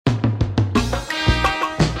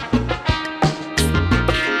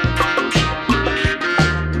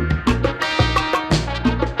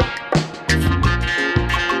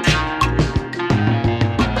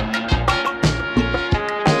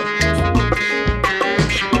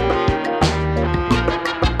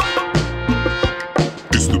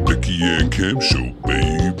Camp Show,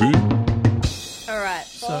 baby. All right.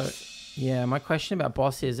 So, yeah, my question about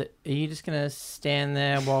Boss is, are you just going to stand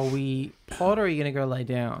there while we pod, or are you going to go lay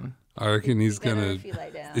down? I reckon he's better gonna if you lay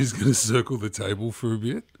down. he's gonna circle the table for a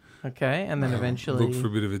bit, Okay, and then eventually... look for a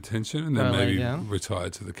bit of attention, and then Go lay maybe down. retire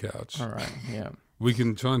to the couch. All right, yeah. We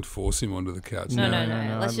can try and force him onto the couch. No, now.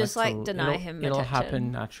 no. Let's I'd just, like like, to- deny it'll- him It'll attention.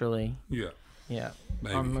 happen naturally. Yeah, Yeah.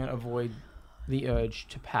 maybe. I'm going to avoid the urge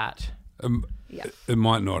to pat. Yeah. It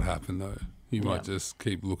might not happen though. He might Yeah. just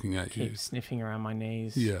keep looking at you. Keep sniffing around my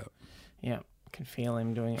knees. Yeah. Yeah. I can feel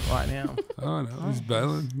him doing it right now. Oh no, he's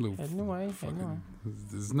bailing. Little Heading away, heading away.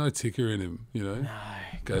 There's no ticker in him, you know. No.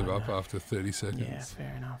 Gave God, up no. after 30 seconds. Yeah,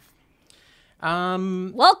 fair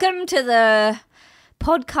enough. Welcome to the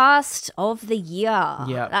podcast of the year.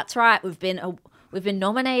 Yeah. That's right. We've been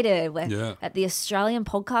nominated. We're Yeah. at the Australian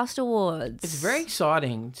Podcast Awards. It's very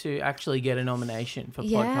exciting to actually get a nomination for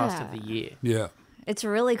Podcast of the Year. Yeah. It's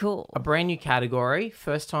really cool. A brand new category,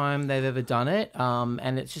 first time they've ever done it,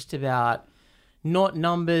 and it's just about not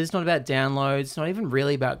numbers, not about downloads, not even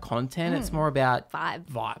really about content. It's more about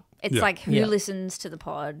Vibe. It's Yeah. like who Yeah. listens to the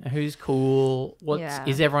pod. who's cool, Yeah.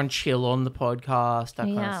 is everyone chill on the podcast, that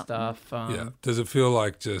kind Yeah. of stuff. Yeah. Does it feel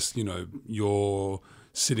like just, you're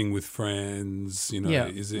sitting with friends, Yeah.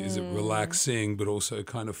 is it relaxing but also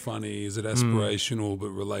kind of funny? Is it aspirational but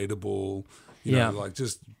relatable? You Yeah. know, like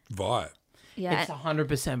just vibe. Yeah. It's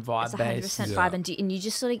 100% vibe It's based. 100% Yeah. vibe, and you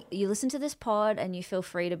just sort of you listen to this pod and you feel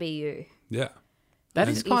free to be you. Yeah. That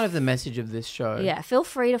is kind of the message of this show. Yeah, feel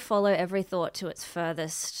free to follow every thought to its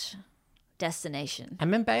furthest destination.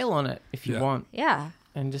 And then bail on it if you Yeah. want, Yeah,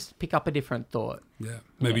 and just pick up a different thought. Yeah.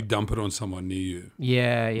 Maybe dump it on someone near you.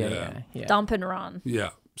 Yeah. dump and run.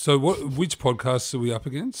 Yeah. So which podcasts are we up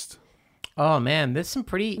against? Oh man, there's some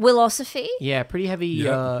pretty Willosophy. pretty heavy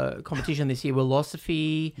Yeah. competition this year.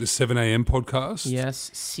 Willosophy, The 7 a.m. podcast? yes,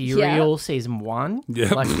 Serial season 1.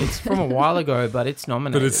 Yeah. Like it's from a while ago, but it's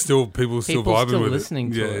nominated. But it's still, people are still vibing with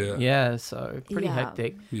listening it. to Yeah, it. yeah. Yeah, so pretty Yeah.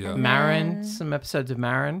 hectic. Yeah. Marin, some episodes of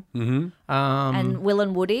Marin. Mm-hmm. And Will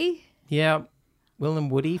and Woody. Yeah, Will and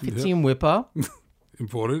Woody, Fitzy and Whipper.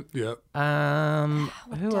 Important. Yeah.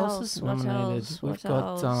 Who else is What nominated? else? We've What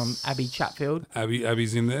got else? Abby Chatfield.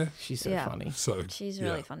 Abby's in there. She's so Yeah. funny. So She's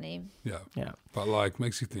really funny. Yeah. Yeah, But like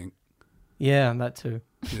makes you think. yeah, that too.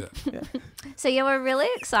 Yeah. So yeah, we're really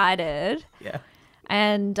excited, Yeah,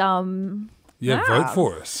 and Yeah, vote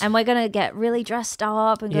for us. and we're gonna get really dressed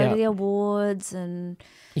up and go Yeah. to the awards and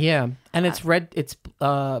yeah, and it's red. It's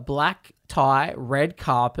black tie, red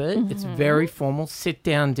carpet. It's very formal. Sit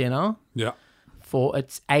down dinner. Yeah.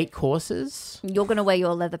 It's 8 courses. you're gonna wear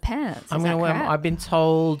your leather pants. I'm Is gonna that wear. correct? I've been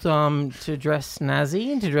told to dress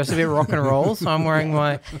snazzy and to dress a bit rock and roll. So I'm wearing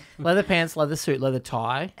my leather pants, leather suit, leather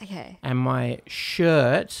tie, Okay. and my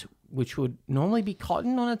shirt, which would normally be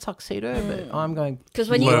cotton on a tuxedo, but I'm going Because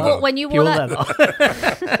when Leather. you pure wore that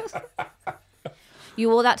leather. you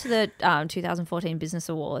wore that to the 2014 Business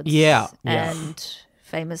Awards. Yeah. And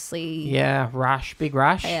famously Yeah, big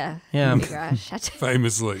rash. yeah. Yeah. Big rash.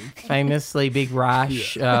 Famously. Famously, big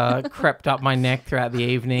rash crept up my neck throughout the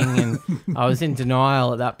evening, and I was in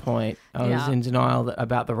denial at that point. I was Yeah. in denial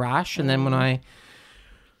about the rash, and then when I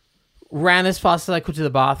ran as fast as I could to the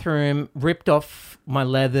bathroom, ripped off my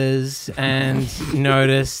leathers, and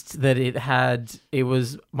noticed that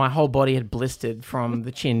my whole body had blistered from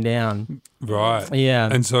the chin down. Right. Yeah.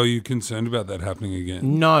 And so are you concerned about that happening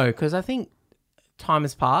again? No, because I think time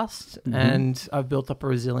has passed, and I've built up a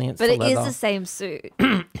resilience But to it leather. is the same suit.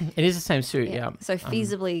 It is the same suit, yeah. So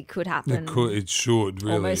feasibly could happen. It should,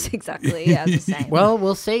 really. Almost exactly. Yeah, the same. Well,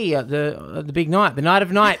 we'll see at the big night, the night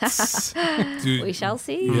of nights. We shall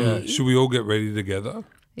see. Yeah. Should we all get ready together?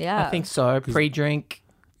 Yeah. I think so. Pre-drink.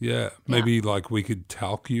 Yeah. Maybe like we could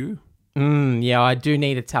talc you. Yeah, I do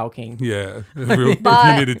need a talking. Yeah. But-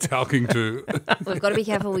 you need a talcking too. We've got to be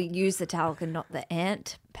careful we use the talc and not the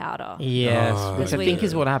ant powder. Yes, Oh, which I we- think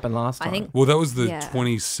is what happened last I time. think Well, that was the Yeah.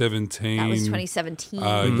 2017 that was 2017.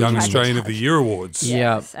 Young Tried to Australian of talc- the Year Awards.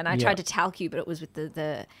 Yeah. Yes, and I tried to talc you, but it was with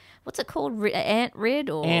the what's it called? Ant rid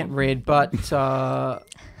or Ant red, but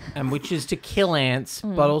and which is to kill ants,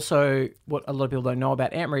 but also what a lot of people don't know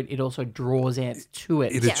about ant red, it also draws ants to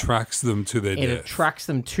it. It attracts them to their It death. attracts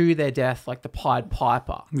them to their death, like the Pied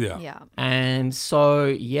Piper. Yeah. Yeah. And so,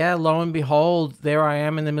 yeah, lo and behold, there I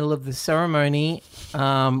am in the middle of the ceremony.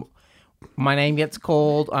 My name gets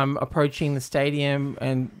called. I'm approaching the stadium,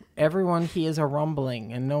 and everyone hears a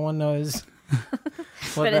rumbling, and no one knows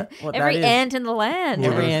what Every that is. ant in the land.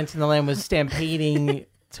 Every ant in the land was stampeding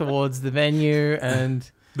towards the venue, and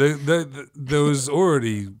There was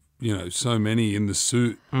already so many in the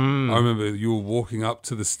suit. I remember you were walking up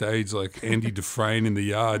to the stage like Andy Dufresne in the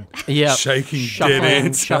yard, shaking dead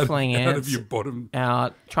ants, shuffling out ants of your bottom.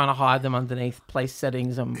 out, trying to hide them underneath place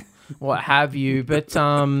settings and what have you. But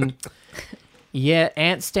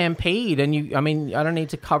ant stampede, and I don't need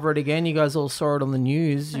to cover it again. You guys all saw it on the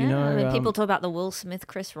news, When people talk about the Will Smith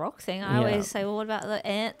Chris Rock thing, I always say, well, what about the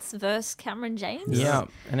ants versus Cameron James? Yeah,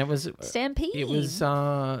 and it was stampede. It was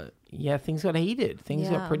things got heated. Things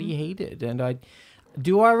got pretty heated, and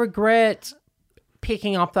I regret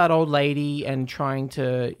picking up that old lady and trying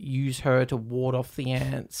to use her to ward off the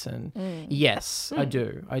ants. And yes, I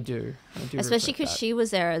do. Especially because she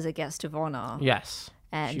was there as a guest of honor. Yes.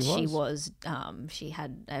 And she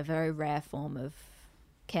had a very rare form of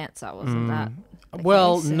cancer, wasn't that?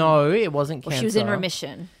 Well, no, it wasn't cancer. She was in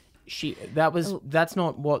remission. That's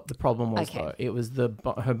not what the problem was, though. It was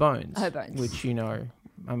her bones. Her bones. Which, I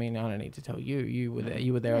don't need to tell you. You were there.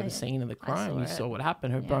 You were there at the scene of the crime. You saw what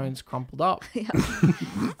happened. Her bones crumpled up.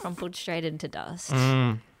 Crumpled straight into dust.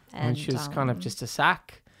 And she was kind of just a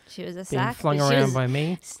sack. She was a being sack. flung around by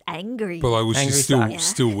me. Angry. But was she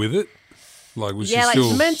still with it? Was she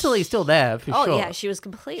still mentally still there for sure? Oh yeah, she was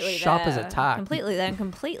completely sharp there, as a tack, completely there, and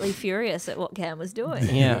completely furious at what Cam was doing.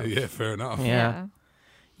 Yeah, fair enough. Yeah,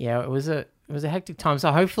 it was a hectic time.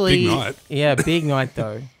 So hopefully, big night. Yeah, big night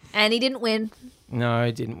though. And he didn't win. No,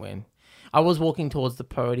 he didn't win. I was walking towards the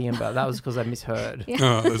podium, but that was because I misheard.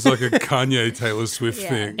 It's like a Kanye Taylor Swift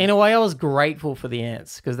thing. In a way, I was grateful for the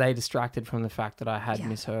ants because they distracted from the fact that I had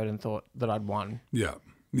misheard and thought that I'd won. Yeah.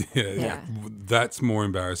 That's more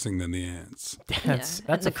embarrassing than the ants. That's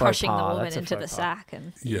and crushing the woman into the sack.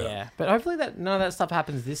 And but hopefully none of that stuff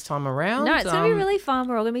happens this time around. No, it's gonna be really fun.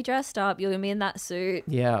 We're all gonna be dressed up. You're gonna be in that suit.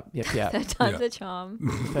 Yep. Third time's the charm.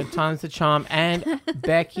 Third time's the charm. And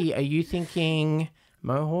Becky, are you thinking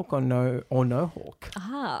Mohawk or no hawk?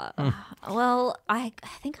 Well, I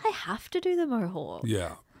think I have to do the Mohawk.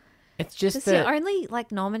 Yeah. It's just that you're only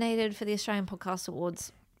nominated for the Australian Podcast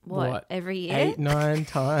Awards. What, every year? 8, 9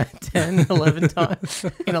 times, 10, 11 times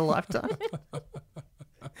in a lifetime.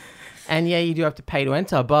 And you do have to pay to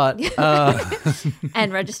enter, but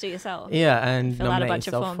and register yourself. Yeah, and fill out a nominate bunch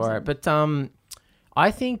yourself of forms for it. But I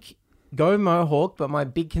think go Mohawk, but my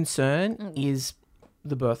big concern is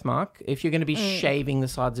the birthmark. If you're going to be shaving the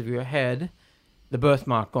sides of your head, the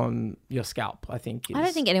birthmark on your scalp, I think. I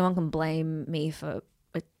don't think anyone can blame me for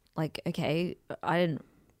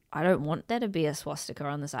I don't want there to be a swastika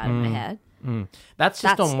on the side of my head. That's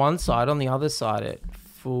just on one side. On the other side, it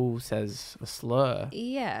full says a slur.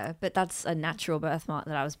 Yeah, but that's a natural birthmark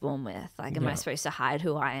that I was born with. Am I supposed to hide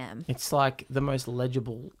who I am? It's like the most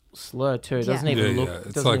legible slur too. It doesn't even look.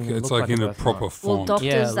 It's like in a proper font.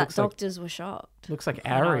 Well, doctors were shocked. Looks like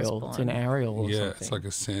Arial. It's an Arial or something. It's like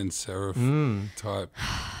a sans serif type.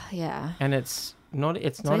 Yeah, and it's not.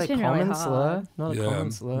 It's not a common slur. Not a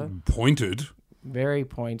common slur. Pointed. Very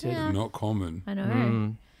pointed. Yeah. Not common. I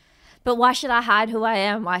know. But why should I hide who I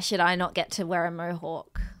am? Why should I not get to wear a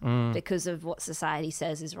mohawk? Because of what society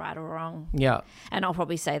says is right or wrong. Yeah. And I'll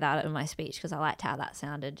probably say that in my speech because I liked how that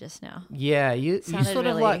sounded just now. Yeah, you sort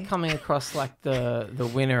of like coming across like the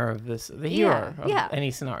winner of this, the hero of any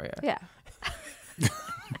scenario. Yeah.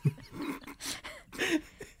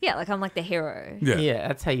 Yeah, I'm like the hero. Yeah,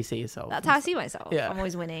 that's how you see yourself. That's how I see myself. Yeah. I'm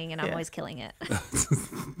always winning and I'm always killing it.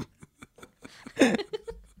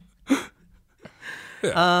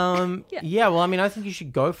 Well, I think you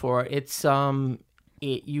should go for it. It's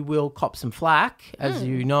you will cop some flack, as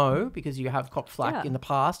you know, because you have copped flack in the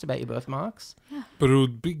past about your birthmarks. But it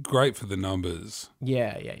would be great for the numbers.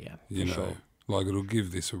 Yeah. You know, it'll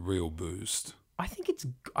give this a real boost. I think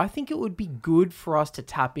it would be good for us to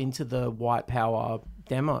tap into the white power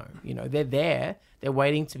demo. They're there. They're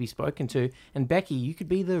waiting to be spoken to. And Becky, you could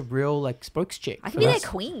be the real spokes chick. I could be their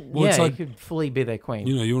queen. Well, you could fully be their queen.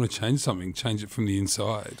 You want to change something, change it from the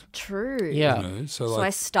inside. True. Yeah. So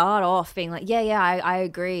I start off being like, I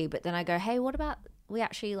agree. But then I go, hey, what about we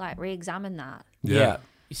actually re-examine that? Yeah.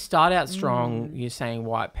 You start out strong. You're saying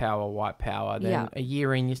white power. Then a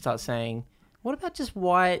year in, you start saying, what about just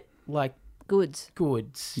white, goods?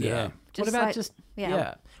 Yeah. What about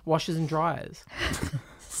washers and dryers?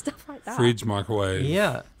 Stuff like that. Fridge, microwave.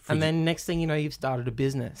 Yeah. And then next thing you know, you've started a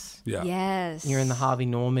business. Yeah. Yes. You're in the Harvey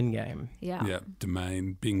Norman game. Yeah. Yeah.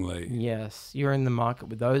 Domain, Bingley. Yes. You're in the market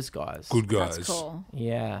with those guys. Good guys. That's cool.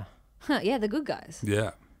 Yeah. Yeah, the good guys.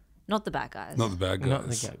 Yeah. Not the bad guys. Not the bad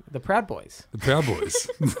guys. The Proud Boys. The Proud Boys.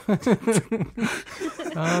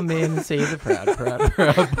 Come in and see the Proud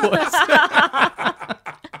Boys.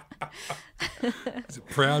 It's a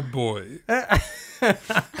proud boy.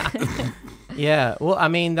 Yeah. Well, I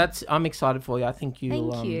mean, I'm excited for you. I think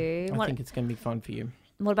you'll. Thank you. I think it's going to be fun for you.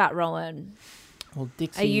 What about Rowan? Well,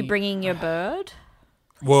 Dixie. Are you bringing your bird?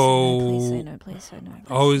 Well, Please say no. Please say no.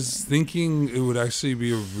 I was thinking it would actually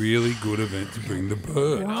be a really good event to bring the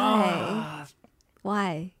bird. Why?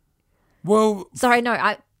 Why? Well, Sorry,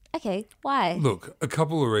 no. Okay. Why? look, a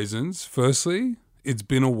couple of reasons. Firstly, it's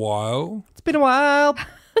been a while It's been a while.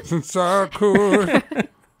 since I could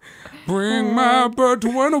bring my bird to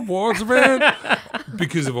an awards event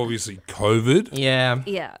because of obviously COVID, Yeah.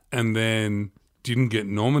 Yeah. and then didn't get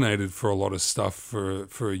nominated for a lot of stuff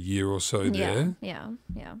for a year or so there. Yeah.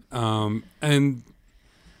 Yeah. And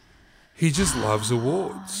he just loves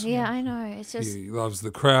awards. Yeah. I know. It's just. He loves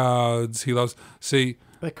the crowds. He loves see.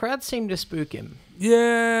 The crowd seemed to spook him.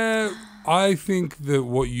 Yeah, I think that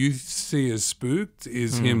what you see as spooked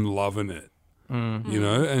is him loving it. You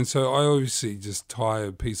know, and so I obviously just tie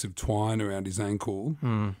a piece of twine around his ankle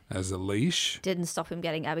as a leash. Didn't stop him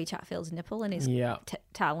getting Abby Chatfield's nipple in his Yeah.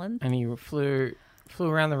 talon. And he flew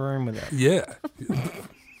around the room with it. Yeah.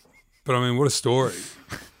 But I mean, what a story.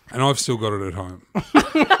 And I've still got it at home.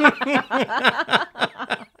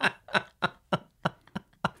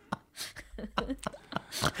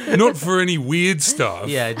 Not for any weird stuff.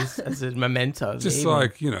 Yeah, just as a memento. Just even.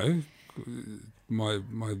 like, you know, my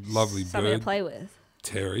lovely Something to bird, play with.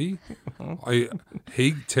 Terry.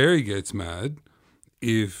 Terry gets mad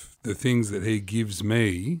if the things that he gives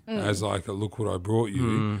me as like a look what I brought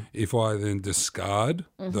you, if I then discard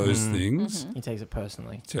those things, He takes it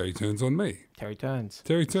personally. Terry turns on me. Terry turns.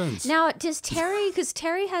 Terry turns Now, does Terry? Because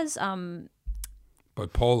Terry has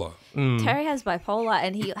bipolar. Terry has bipolar,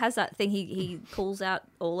 and he has that thing. He pulls out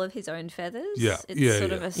all of his own feathers. Yeah, It's yeah,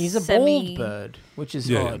 sort yeah. of a He's a semi. bald bird, which is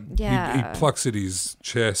Yeah, odd. Yeah. He plucks at his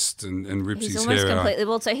chest and rips He's his almost hair out. completely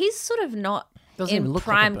bald. So he's sort of not Doesn't even in look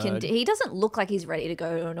like prime a bird. condition. He doesn't look like he's ready to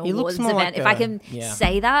go to an He looks awards more event. like If I a- can yeah.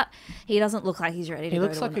 say that, he doesn't look like he's ready to He go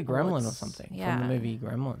looks to like an a gremlin awards. or something Yeah. from the movie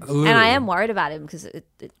Gremlins. A little. And I am worried about him because it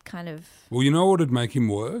kind of. Well, you know what would make him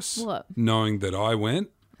worse? What? Knowing that I went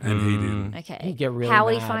and he didn't. Okay. He'd get really How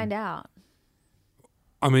would he mad. find out?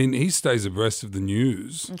 I mean, he stays abreast of the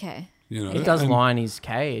news. Okay. You know, He does and, line his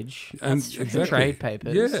cage. and true. exactly. Trade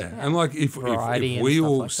papers. Yeah. And like if Variety and we stuff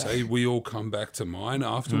all like that. say we all come back to mine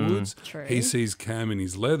afterwards, True. he sees Cam in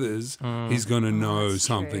his leathers, he's going to know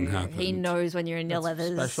something True. happened. He knows when you're in your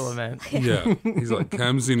leathers. Special event. Yeah, he's like,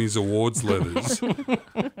 Cam's in his awards leathers.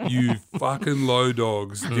 You fucking low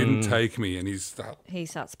dogs didn't take me, and he's He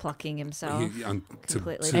starts plucking himself. Completely And he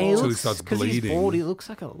bald. till he looks, starts because bleeding. he's bald, he looks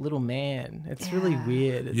like a little man. It's really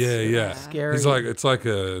weird. It's Yeah. scary. He's like, it's like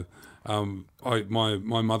a.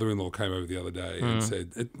 My mother-in-law came over the other day and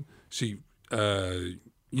said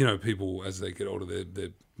you know, people as they get older, their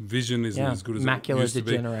vision isn't as good as it macular used to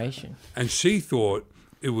be. degeneration. And she thought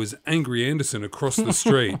it was Angry Anderson across the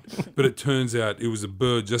street, but it turns out it was a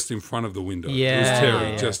bird just in front of the window. It was Yeah,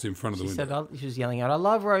 Terry yeah. just in front of the She window. said, she was yelling out, "I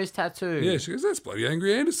love Rose Tattoo." Yeah, she goes, that's bloody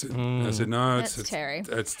Angry Anderson. And I said, no, That's Terry.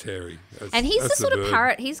 That's Terry. And he's the that's sort of bird.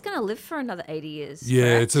 parrot. He's going to live for another 80 years. Yeah,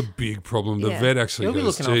 correct? it's a big problem. The Yeah. vet actually He'll be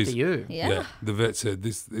goes, looking "Geez." after you. Yeah. The vet said,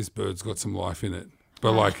 this bird's got some life in it.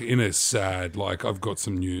 But like in a sad, like I've got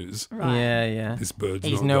some news. Right. Yeah. This bird's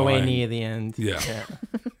He's not nowhere dying. near the end. Yeah.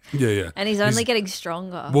 Yeah. And he's only getting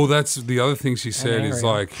stronger. Well, that's the other thing she said is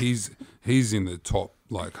angrier. like he's in the top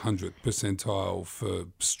like 100th percentile for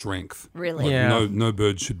strength. Really? Like, Yeah. no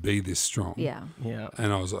bird should be this strong. Yeah. Yeah.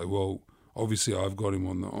 And I was like, well, obviously I've got him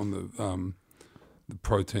on the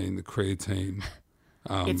protein, the creatine.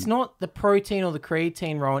 It's not the protein or the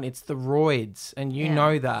creatine, Rowan. It's the roids, and you Yeah.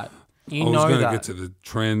 know that. You I was know going to that. get to the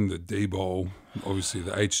trend, the D-bol, obviously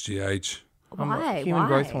the HGH. Why? Human Why?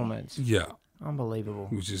 growth hormones. Yeah, Unbelievable.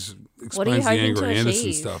 which is What are you explains the hoping to Angry Anderson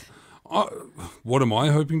achieve? stuff. What am I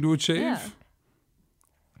hoping to achieve? Yeah.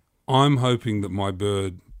 I'm hoping that my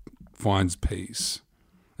bird finds peace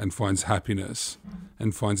and finds happiness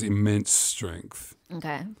and finds immense strength.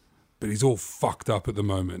 Okay. But he's all fucked up at the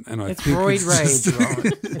moment, and I It's think roid it's rage, just,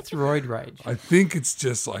 Rowan. It's roid rage. I think it's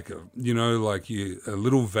just like a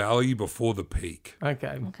little valley before the peak.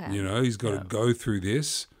 Okay. Okay. You know, he's got to go through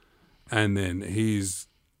this, and then he's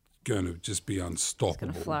going to just be It's going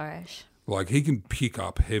unstoppable. to flourish. Like he can pick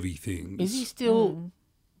up heavy things. Is he still...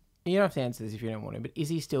 You don't have to answer this if you don't want to, but is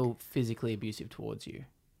he still physically abusive towards you?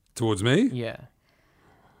 Towards me? Yeah.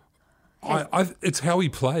 It's how he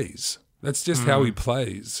plays. That's just how he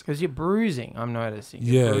plays. Because you're bruising, I'm noticing.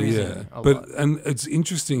 You're Yeah, bruising yeah. a But lot. and it's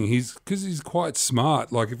interesting. Because he's quite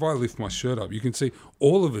smart. Like if I lift my shirt up, you can see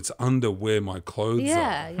all of it's under where my clothes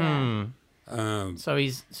Yeah. Yeah.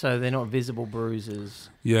 So they're not visible bruises.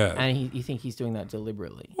 Yeah. And you think he's doing that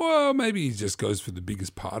deliberately? Well, maybe he just goes for the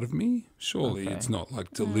biggest part of me. Surely Okay. it's not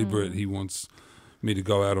like deliberate. He wants me to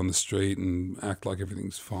go out on the street and act like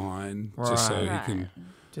everything's fine, just so Right. he can.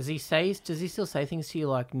 Does he still say things to you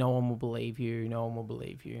like, no one will believe you, no one will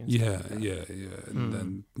believe you? And Yeah, stuff like that? yeah. And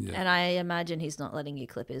then And I imagine he's not letting you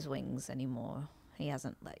clip his wings anymore. He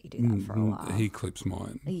hasn't let you do that for a while. he clips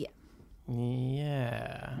mine. Yeah.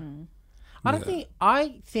 Yeah. Mm.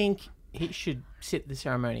 I think he should sit the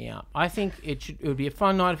ceremony out. I think it would be a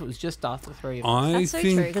fun night if it was just us, the three of us. That's so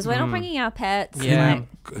true because we're not bringing our pets. Yeah.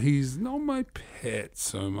 He's not my pet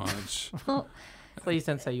so much. Please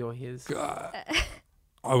don't say you're his.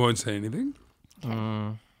 I won't say anything.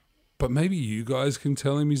 But maybe you guys can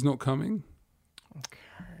tell him he's not coming.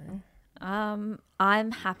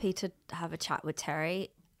 I'm happy to have a chat with Terry,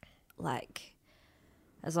 like,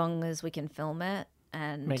 as long as we can film it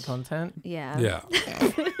and Make content. Yeah. Yeah.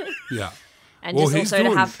 Yeah. And Well, just he's also to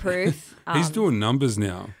doing- have proof. He's doing numbers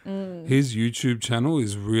now. His YouTube channel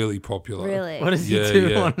is really popular. Really? What does he Yeah, do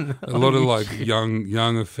yeah. on A lot of like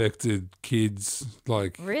young affected kids,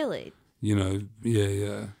 like, Really? you know,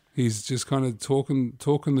 yeah. He's just kind of talking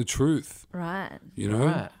the truth, Right. you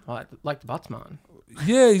know. Right. Like the Buttsman.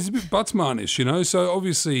 Yeah, he's a bit Buttsmanish, you know. So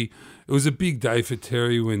obviously, it was a big day for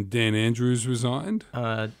Terry when Dan Andrews resigned.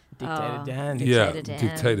 Dictator Dan. Dictator Dan.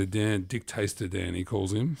 Dictator Dan, Dictaster Dan, he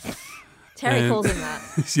calls him. Terry And- calls him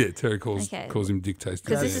that. Yeah, Terry calls Okay. him Dictaster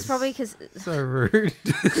Because Dan. this is probably because So rude.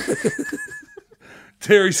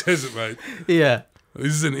 Terry says it, mate. Yeah.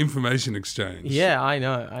 This is an information exchange. Yeah, I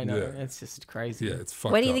know. Yeah. It's just crazy. Yeah, it's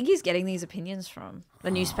fucked where do you up. think he's getting these opinions from?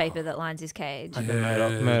 The newspaper that lines his cage. Like the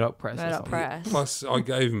Murdoch Press. or Murdoch something. Press. Plus, I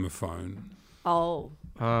gave him a phone. Oh,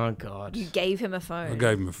 Oh, God. you gave him a I phone.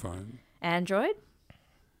 gave him a phone. Android?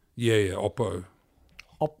 Yeah, Oppo.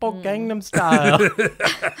 Oppo Gangnam Style.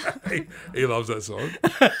 He loves that song.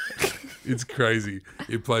 It's crazy.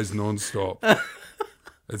 It plays non-stop.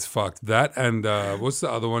 It's fucked. That and what's the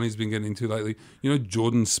other one he's been getting into lately? You know,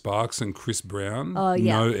 Jordan Sparks and Chris Brown. Oh,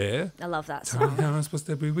 yeah. No Air. I love that Tell me song. how I'm supposed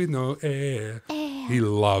to be with no air. He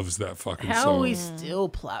loves that fucking How song. are we still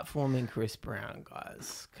platforming Chris Brown,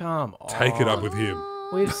 guys? Come on. Take it up with him.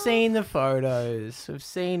 We've seen the photos. We've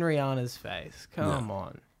seen Rihanna's face. Come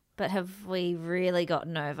on. But have we really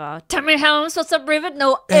gotten over? Tell me how I'm supposed to breathe with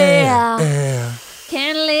no air.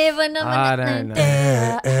 Can't live when I'm I don't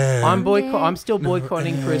know. I'm still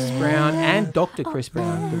boycotting Chris Brown and Dr. Chris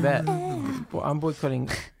Brown, the vet. Well, I'm boycotting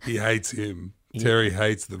He hates him. Terry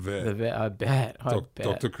hates the vet. the vet. I bet.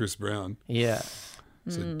 Dr. Chris Brown. Yeah.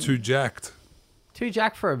 Said, too jacked. Too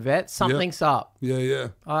jack for a vet. Something's up. Yeah.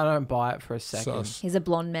 I don't buy it for a second. Sus. He's a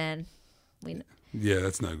blonde man. Yeah,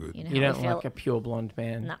 that's no good. You know You how don't we feel. like a pure blonde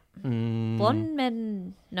man. No. Blonde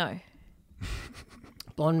men, no.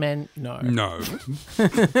 Blonde men, no. No.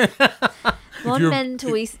 Blonde you're- men,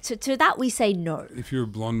 to that we say no. If you're a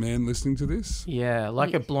blonde man listening to this, Yeah,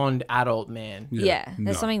 like a blonde adult man. Yeah, there's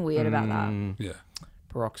no. something weird about that. Yeah.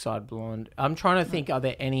 Peroxide blonde. I'm trying to think, are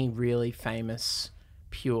there any really famous,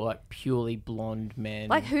 purely blonde men?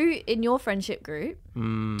 Like who in your friendship group,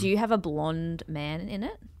 do you have a blonde man in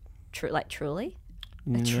it? Truly?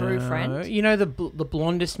 A true No. friend? You know, the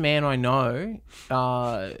blondest man I know,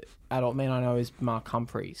 adult man I know, is Mark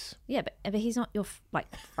Humphreys. Yeah, but he's not your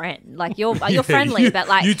friend. Like you're friendly, but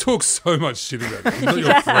like You talk so much shit about him. He's not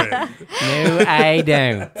your friend. No, I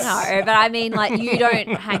don't. no. But I mean, like you don't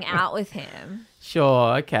hang out with him.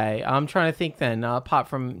 Sure, okay. I'm trying to think then. Apart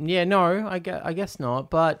from, no, I guess not.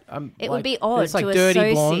 But It would be odd there's like to dirty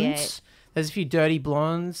associate. blondes. There's a few dirty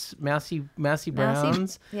blondes, mousy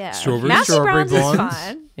browns. Yeah, Strawberry Mousy Strawberry Brown's blondes. is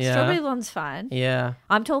fine. Yeah. Strawberry blonde's fine. Yeah,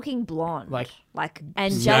 I'm talking blonde, Like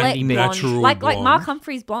angelic blonde, natural like blonde. Mark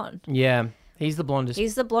Humphrey's blonde. yeah. He's the blondest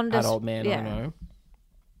He's the blondest adult man I know.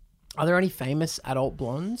 Are there any famous adult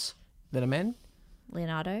blondes that are men?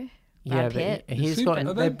 Leonardo, Yeah, Brad but Pitt. he's Are gotten.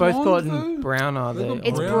 they They've both blonde, gotten though? browner. They've got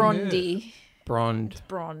It's brown hair. Brondy. Blonde.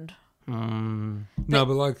 Blonde. No,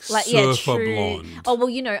 but like Yeah, surfer true. blonde. Oh well,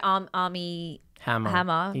 you know, Army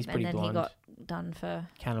Hammer. He's and pretty then blonde. he got done for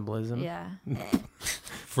Cannibalism. yeah.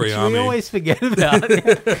 Free Which army. we always forget about.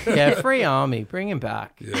 Yeah, free army. Bring him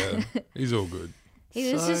back. Yeah, he's all good.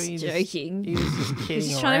 He was So just he joking. He was just kidding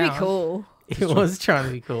He's trying to be around. cool. He was trying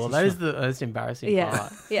to be cool. That is the most embarrassing Yeah,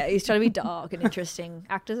 part. yeah. He's trying to be dark and interesting.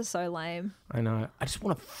 Actors are so lame. I know. I just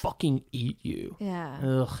want to fucking eat you. Yeah.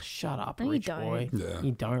 Ugh, shut up, No, you rich don't. boy. Yeah.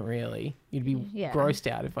 You don't really. You'd be Yeah. grossed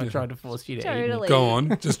out if I tried to force you to eat me. Totally. Go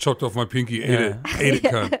on. Just chopped off my pinky. Eat it. Eat it,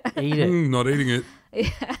 cunt. Eat it. Not eating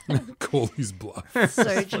it. Call his bluff.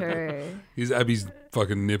 So true. He's Abby's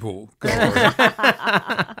fucking nipple. Go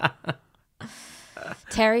on.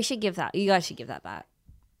 Terry should give that. You guys should give that back.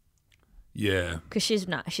 Yeah. Because she's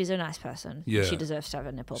a nice person. Yeah. She deserves to have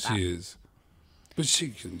a nipple back. She is. But she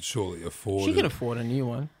can surely afford She it. can afford a new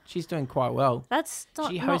one. She's doing quite well. That's She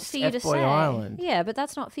not hosts for you to F-Boy say. Island. Yeah, but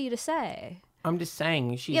that's not for you to say. I'm just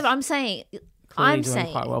saying she's Yeah, but I'm saying, clearly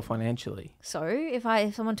doing quite well financially. So if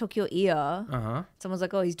someone took your ear, Uh-huh. someone's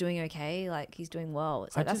like, oh, he's doing okay, like he's doing well.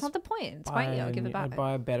 It's like, that's not the point. It's my ear. I'll give it back. I'd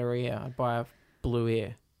buy a better ear. I'd buy a blue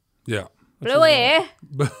ear. Yeah. Blue ear.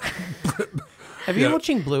 Have you been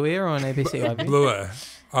watching Blue Ear on ABC IB? Blue Air.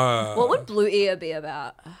 What would Blue Ear be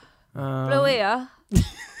about? Blue Ear.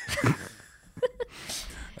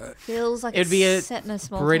 Feels like It'd be a set in a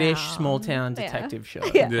small British town. small town Yeah. detective show.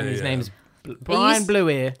 Yeah. And his Yeah. name's Brian used- Blue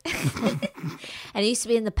Ear. And he used to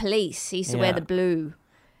be in the police. He used to wear Yeah. the blue.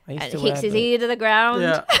 I used And to he kicks wear his the- ear to the ground.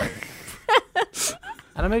 Yeah.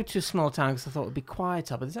 And I moved to a small town because I thought it would be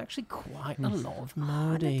quieter, but there's actually quite a lot of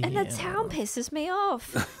murder And the here. town pisses me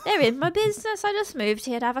off. They're in my business. I just moved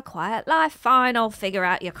here to have a quiet life. Fine, I'll figure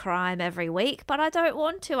out your crime every week, but I don't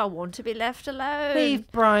want to. I want to be left alone.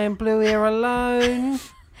 Leave Brian Blue Ear alone.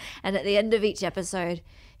 And at the end of each episode,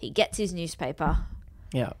 he gets his newspaper.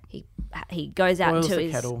 Yeah. He goes out Boils to the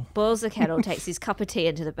his kettle. boils the kettle, takes his cup of tea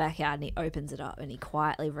into the backyard, and he opens it up and he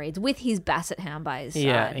quietly reads with his basset hound by his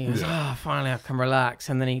Yeah, side. and he goes, finally I can relax.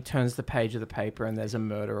 And then he turns the page of the paper and there's a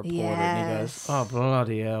murder report. And he goes, Yes. oh,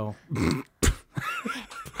 bloody hell.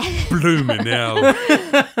 Bloomin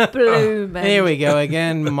Hell. Bloom. And Here we go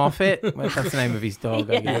again, Moffat. Well, that's the name of his dog,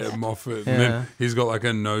 I guess. Yeah, Moffat. Yeah. And then he's got like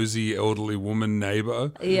a nosy elderly woman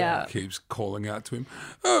neighbour. Yeah. Keeps calling out to him,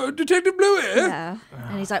 oh, Detective Blue Ear. Yeah.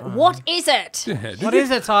 And he's like, what is it? Yeah, What is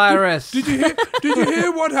it, Iris? Did you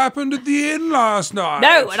hear what happened at the inn last night?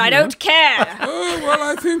 No, and I don't care. Oh, well,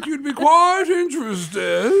 I think you'd be quite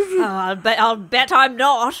interested. I'll bet I'm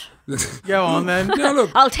not. Go on then. Now,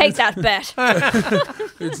 look, I'll take that bet.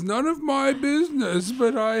 it's none of my business,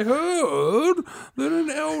 but I heard that an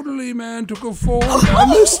elderly man took a fall down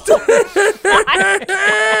the stairs.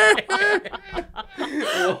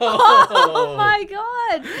 Oh my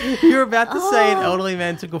god. You were about to say an elderly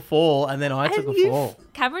man took a fall and then I took a fall.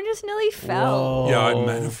 Cameron just nearly fell. Whoa. Yeah, I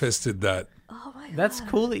manifested that. Oh my god. That's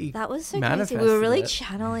cool that you That was so crazy. manifested We were really it.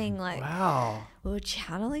 channeling Wow. we were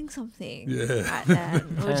channeling something Yeah. right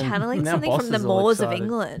then. We were And channeling now something Boss from the is all moors of excited.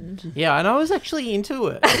 England. Yeah, and I was actually into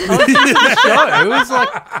it. I was into the show. It was like,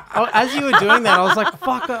 as you were doing that, I was like,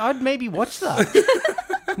 fuck, I'd maybe watch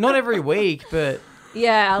that. Not every week, but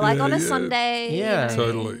Yeah, like on a yeah. Sunday. Yeah. You know.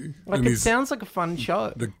 Totally. like And it he's- sounds like a fun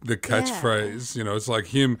show. the catchphrase, you know, it's like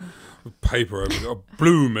him, paper over the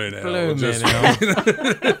Bloomin' Hell. Bloomin' just- Hell.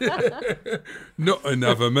 Not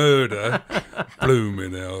another murder.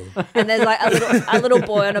 Bloomin' Hell. And there's like a little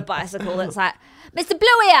boy on a bicycle that's like, Mr.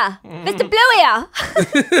 Bluey, Mr. Bluey.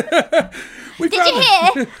 Did you hear?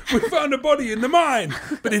 We found a body in the mine,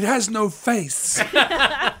 but it has no face.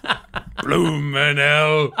 Bloomin'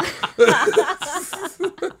 Hell.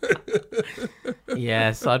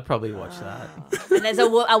 Yes, I'd probably watch that. And there's a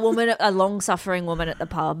woman, a long-suffering woman at the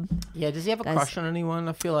pub. Yeah, does he have a Guys- crush on anyone?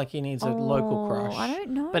 I feel like he needs a local crush. I don't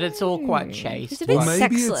know. But it's all quite chaste. He's a bit Well,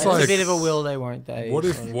 maybe it's sexless. It's like- a bit of a will they, won't they? What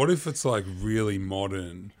sort of- if it's like really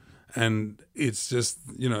modern and it's just,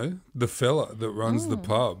 you know, the fella that runs the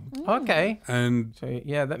pub Okay. and So,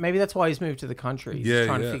 yeah, maybe that's why he's moved to the country. He's Yeah,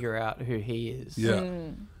 trying yeah. to figure out who he is. yeah,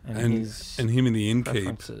 Mm. And his and him and the innkeep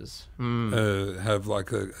preferences. Mm. have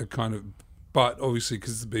like a kind of, but obviously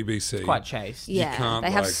because the BBC, Quite chaste. Yeah, can't, they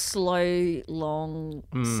have like- slow, long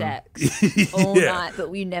sex all Yeah. night, but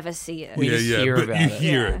we never see it. We just hear but about you it.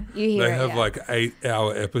 hear Yeah, it. you hear they it, have yeah. like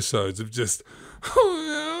 8-hour episodes of just. I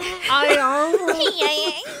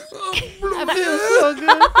feel so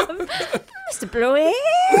good. Mr. Bluey.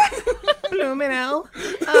 Bloomin' Hell.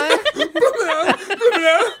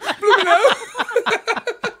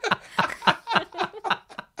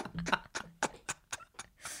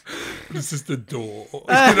 It's just a door. You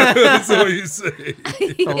know, that's all you see.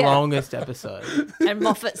 The Yeah. longest episode. And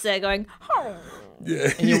Moffat's there going, oh.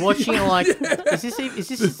 Yeah. And you're watching it like, is this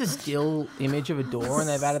just a still image of a door and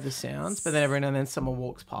they've added the sounds? But then every now and then someone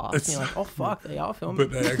walks past and you're like, oh, fuck, they are filming.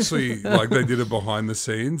 But they actually, like, they did it behind the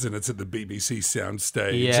scenes and it's at the BBC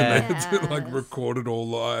soundstage. Yeah. And they had to, like, record it all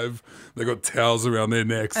live. They got towels around their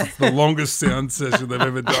necks. It's the longest sound session they've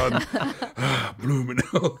ever done. Bloomin'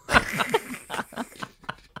 Hell.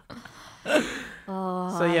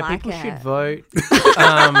 So yeah, I like people it. should vote.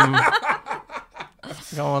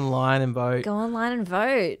 Go online and vote. Go online and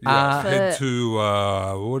vote. Yeah, for head to,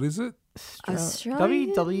 what is it?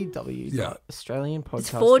 Australia. www.australianpodcast. It's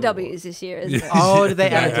 4 W's this year, isn't it? Oh, did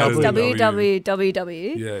they Yeah, add a added W? a W.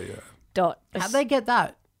 www. Yeah, yeah. Dot. How'd they get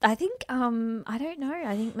that? I think I don't know.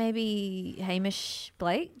 I think maybe Hamish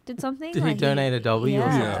Blake did something. Did he donate a W or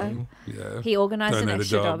yeah. something? Yeah. He organised an Donate a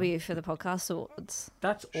extra dub. W for the podcast awards.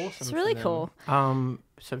 That's awesome. It's for really them. cool.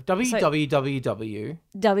 So www.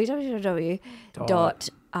 www. dot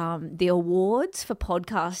the awards for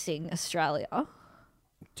podcasting Australia.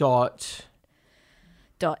 Dot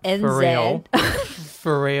NZ. for real.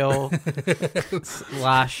 For real.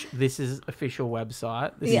 / this is official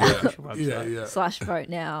website. This Yeah. is official website. Yeah. / vote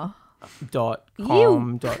now.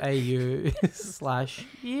 .com.au /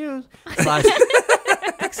 you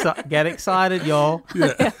 / get excited, y'all.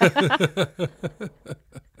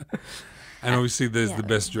 And obviously, there's Yeah. the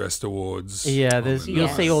best dressed awards. Yeah, on there's the you'll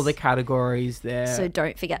Yes. see all the categories there. So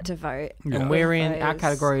don't forget to vote. Yeah. And we're in our Those.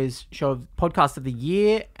 category is show of podcast of the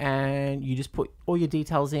year, and you just put all your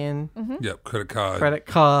details in, Yep, credit card. credit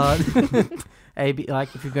card, AB,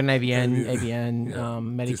 like if you've got an ABN, Yeah. ABN,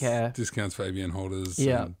 Medicare, Discounts for ABN holders.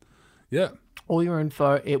 Yeah. and- yeah. all your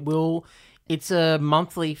info. It's a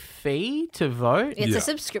monthly fee to vote. It's Yeah. a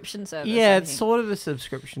subscription service. Yeah, I it's think. sort of a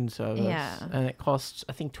subscription service. Yeah. And it costs,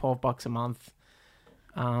 I think, $12 a month.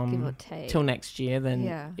 Give or take. Till next year, then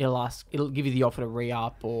Yeah. it'll give you the offer to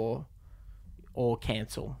re-up or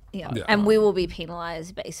cancel. Yeah. Yeah. And we will be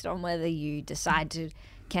penalised based on whether you decide to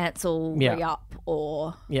cancel, Yeah. re-up,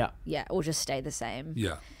 or or just stay the same.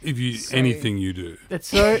 Yeah. If you So- anything you do. It's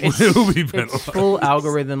so Will be it's penalised. full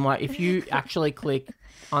algorithm. Like if you actually click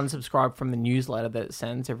unsubscribe from the newsletter that it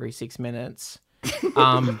sends every 6 minutes,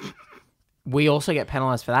 we also get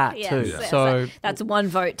penalised for that too. Yeah. So that's one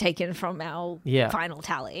vote taken from our Yeah. final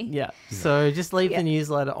tally. yeah. So just leave Yeah. the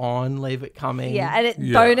newsletter on, leave it coming. Yeah, and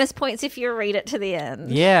Yeah. bonus points if you read it to the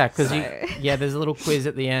end. Yeah, because So- there's a little quiz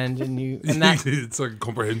at the end, and that It's like a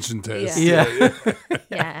comprehension test. Yeah. yeah.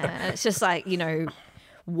 Yeah, and it's just like,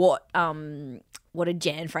 what did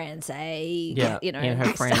Jan Fran say? Yeah, in her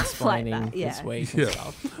friend stuff like explaining that. Yeah. this week Yeah. and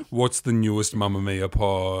stuff. What's the newest Mamma Mia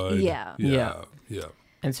pod? Yeah. Yeah. Yeah.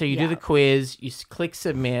 And so you do Yeah. the quiz, you click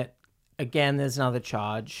submit. Again, there's another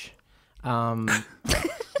charge, but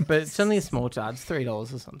it's only a small charge,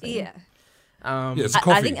 $3 or something. Yeah. Yeah, it's a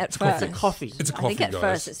coffee. I think at It's coffee. first. It's a coffee. It's a I coffee, think at guys.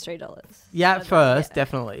 first it's $3. Yeah, at first,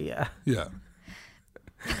 definitely. Yeah. Yeah.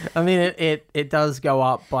 I mean, it does go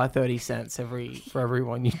up by 30 cents for every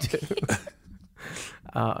one you do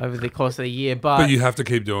over the course of the year. But you have to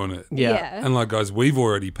keep doing it. yeah. And like, guys, we've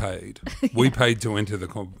already paid. We paid to enter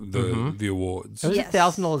the awards. It was Yes.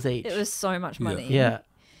 $1,000 each. It was so much money. Yeah.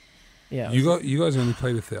 Yeah. You guys only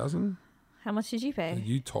paid 1,000. How much did you pay?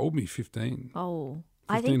 You told me 15. Oh,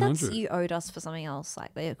 I think that's 1,500. you owed us for something else,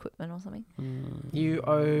 like the equipment or something. You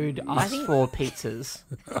owed us think- 4 pizzas.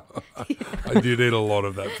 I did eat a lot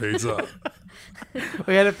of that pizza.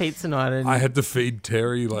 We had a pizza night, and I had to feed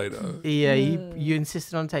Terry later. yeah, you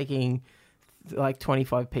insisted on taking like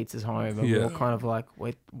 25 pizzas home, and we Yeah. were kind of like,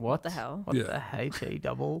 wait, what the hell? What Yeah. the HE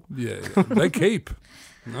double? Yeah, they keep.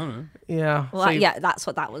 No. Yeah. Well, So yeah, that's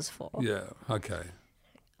what that was for. Yeah. Okay.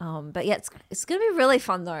 But yeah, it's gonna be really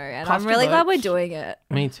fun though, and Class I'm really glad we're votes. doing it.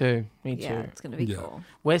 Me too. Me too. Yeah, it's gonna be Yeah. cool.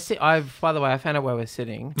 By the way, I found out where we're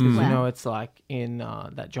sitting because Wow. you know it's like in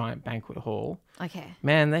that giant banquet hall. Okay,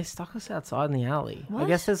 Man, they stuck us outside in the alley. I What?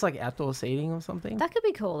 guess there's like outdoor seating or something. that could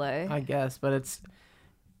be cool though. I guess, but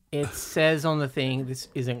it says on the thing this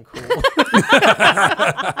isn't cool.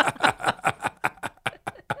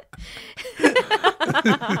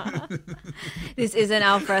 This isn't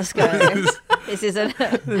al fresco. This isn't.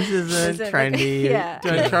 This isn't Isn't it? trendy. Yeah.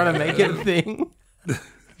 Don't try to make it a thing.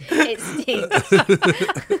 It stinks.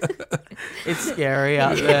 It's scary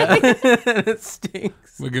out there. It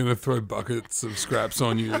stinks. We're going to throw buckets of scraps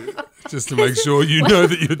on you just to make sure you know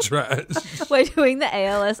that you're trash. We're doing the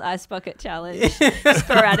ALS ice bucket challenge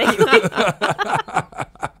sporadically.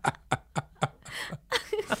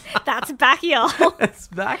 That's back, y'all. It's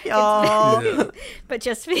back, y'all. Yeah. But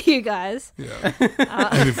just for you guys. Yeah.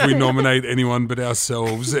 And if we nominate anyone but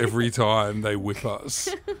ourselves every time, they whip us.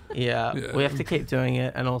 Yeah, Yeah. we have to keep doing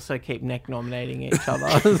it and also keep neck nominating each other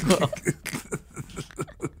as well.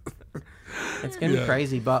 It's going to Yeah. be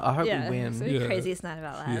crazy, but I hope Yeah, we it's win. the Yeah. craziest night of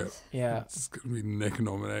our lives. Yeah, It's going to be neck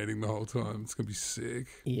nominating the whole time. It's going to be sick.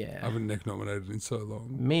 I yeah. haven't neck nominated in so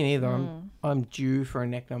long. Me neither. I'm due for a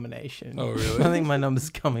neck nomination. Oh, really? I think my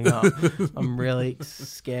number's coming up. I'm really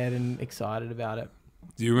scared and excited about it.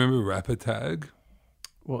 Do you remember Rapper Tag?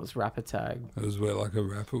 What was rapper tag? It was where like a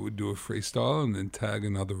rapper would do a freestyle and then tag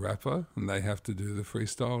another rapper, and they have to do the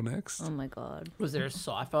freestyle next. Oh my God. Was there a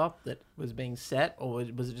cipher that was being set, or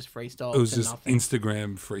was it just freestyle? It was to just nothing?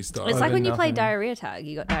 Instagram freestyle. It's like when you play nothing. diarrhea tag.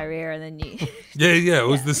 You got diarrhea and then you... Yeah, it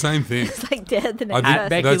was the same thing. it's like dead the next I At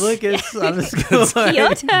did- person. Becky That's- Lucas underscore.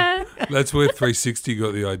 Your turn. That's where 360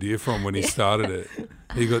 got the idea from when he started it.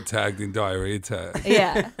 He got tagged in diarrhea tag.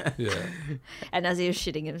 Yeah. Yeah, And as he was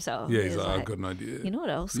shitting himself, yeah. he He's was like, I've got an idea. you know what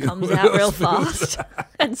else You know comes what out real else fast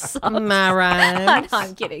and sucks? My No, rhymes.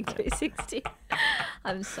 I'm kidding. 360.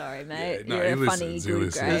 I'm sorry, mate. Yeah, no, You're he a funny, listens, he good,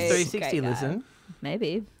 listens. great, Does 360 great guy. listen?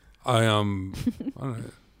 Maybe. I don't know.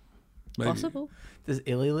 Maybe. Possible. Does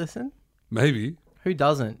Illy listen? Maybe. Who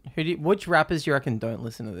doesn't? Which rappers do you reckon don't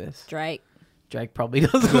listen to this? Drake. Drake probably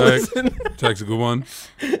doesn't Drake. listen. Jake's a good one.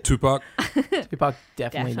 Tupac. Tupac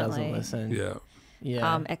definitely doesn't Definitely. listen. Yeah.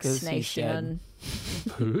 Yeah. X 'cause he's Nation.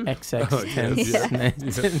 Who? XX Oh, Sensation.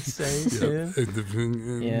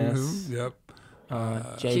 Yes. Yep.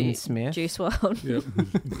 Jaden Smith. Juice WRLD. Yep.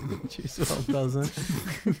 Juice WRLD doesn't.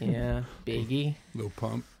 Yeah. Biggie. Little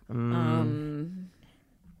Pump.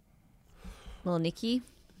 Little Nicky.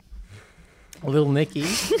 Little Nicky.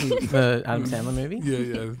 The Adam Sandler movie.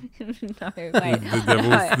 Yeah. No,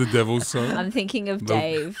 wait. The Devil's song. I'm thinking of Little-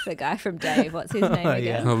 Dave, the guy from Dave. What's his name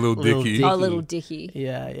again? Oh, Little Dicky. Oh, Little Dicky.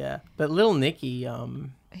 Yeah. But Little Nicky,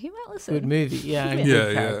 He might listen. good movie. Yeah. and Yeah.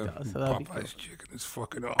 good Yeah. character, So that'd be cool. Popeye's chicken is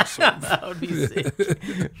fucking awesome. That would be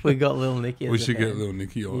sick. We got Little Nicky. We should get Little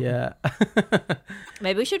Nicky on. Yeah.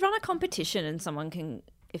 Maybe we should run a competition and someone can,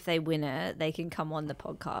 if they win it, they can come on the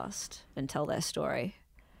podcast and tell their story.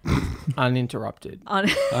 Uninterrupted. On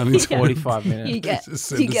Only 45 minutes. You get, Just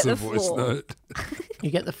send you us get a the voice floor. note. You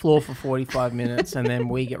get the floor for 45 minutes, and then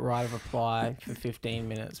we get right of reply for 15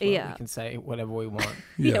 minutes. Where Yeah. we can say whatever we want.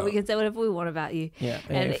 Yeah, we can say whatever we want about you. Yeah,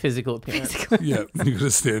 And physical appearance. Yeah, you got to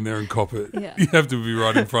stand there and cop it. Yeah. You have to be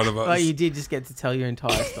right in front of us. But you did just get to tell your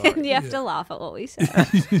entire And story you have to laugh at what we say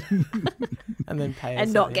and then pay us. and at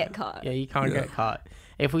not the get end. caught. Yeah, you can't get cut.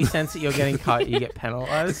 If we sense that you're getting cut, you get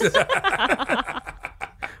penalised.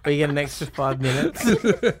 But you get an extra 5 minutes.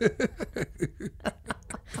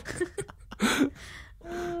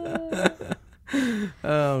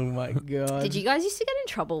 Oh my god. Did you guys used to get in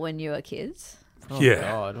trouble when you were kids? Oh Yeah.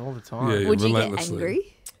 god, all the time. Yeah. Would you get relentlessly.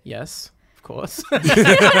 angry? Yes, of course.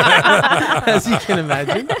 As you can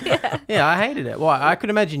imagine. Yeah, I hated it. Why? I could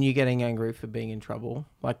imagine you getting angry for being in trouble.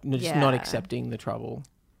 Like, just not Yeah. accepting the trouble.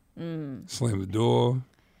 Slam the door.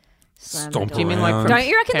 Slam the Stomp door. Do you mean like around. from Don't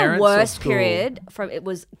you reckon the parents or worst school? period from it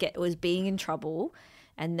was being in trouble,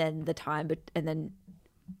 and then the time, and then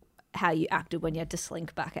how you acted when you had to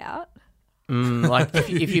slink back out? Like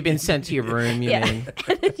if you've been sent to your room, you mean?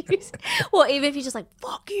 Well, even if you're just like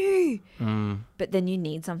fuck you, but then you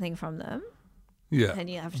need something from them, Yeah. and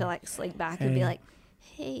you have to like slink back and be Hey. like,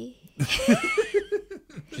 hey,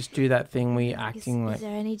 Just do that thing where you're acting is like,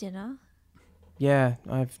 there any dinner? yeah,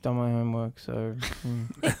 I've done my homework, so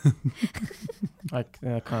like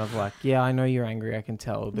kind of like, yeah, I know you're angry, I can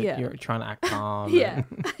tell, but Yeah. you're trying to act calm. Yeah,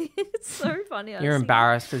 and it's so funny. you're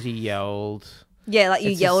embarrassed because you yelled. Yeah, like you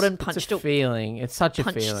It's yelled a- and punched It's a feeling. It's such a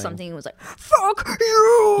punched feeling. something and was like fuck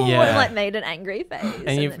you, Yeah. and like made an angry face,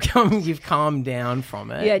 And you've calmed down from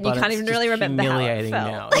it. yeah, and you but can't it's even just really remember how it humiliating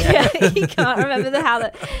felt. now. Yeah. Yeah, you can't remember how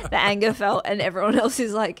the anger felt, and everyone else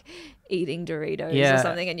is like eating Doritos Yeah. or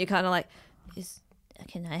something, and you're kind of like,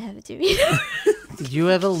 can I have a Dorito? Did you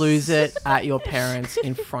ever lose it at your parents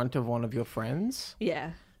in front of one of your friends?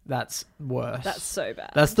 Yeah, That's worse. that's so bad.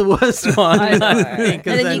 That's the worst one. I know. I And think,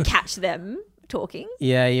 'cause then you catch them talking.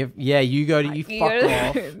 Yeah, you go to Like, you you fuck go to the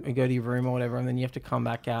off, room. you go to your room or whatever, and then you have to come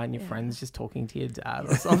back out, and your friend's just talking to your dad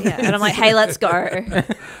or something. Yeah, and I'm like, hey, let's go.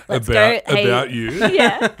 Let's go. Hey, About you.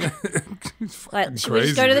 Yeah. Like, should we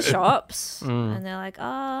just go to the crazy, man. shops? And they're like,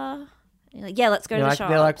 You're like, yeah, let's go to the shops.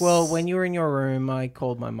 They're like, well, when you were in your room, I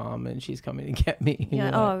called my mom, and she's coming to get me. And You're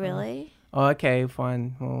you're like, oh, like, really? Oh, okay,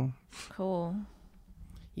 fine. Well, Cool.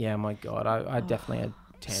 yeah, my God, I definitely had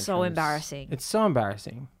tantrums. So embarrassing. It's so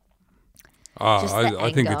embarrassing. Just the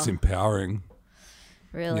I think it's anger. empowering.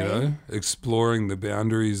 Really? You know, exploring the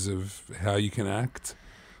boundaries of how you can act.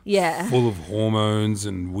 Yeah. Full of hormones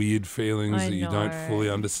and weird feelings I that you don't know. fully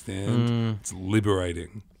understand. It's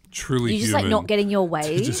liberating. Truly You're just human. like not getting your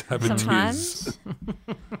way to just have a sometimes. tiz.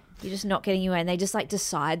 You're just not getting your way, and they just like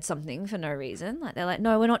decide something for no reason. Like they're like,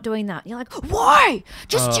 no, we're not doing that. And you're like, why?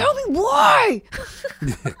 Just tell me why.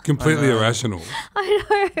 Completely irrational.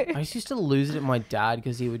 I know. I used to lose it at my dad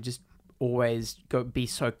because he would just always be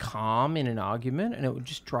so calm in an argument, and it would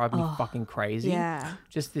just drive me fucking crazy. Yeah.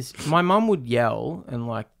 Just this. My mum would yell and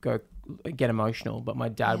like go get emotional, but my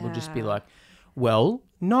dad would just be Yeah. like, Well,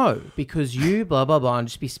 no, because you blah blah blah, and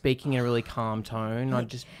just be speaking in a really calm tone. I'd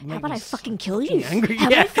just How about I fucking kill fucking you? angry. How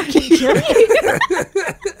Yeah. about I fucking kill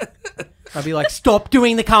you? I'd be like, stop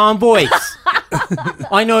doing the calm voice.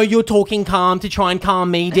 I know you're talking calm to try and calm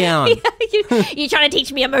me down. You're trying to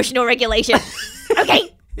teach me emotional regulation.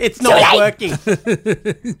 Okay. It's not working.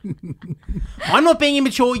 I'm not being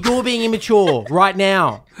immature. You're being immature right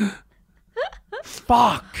now.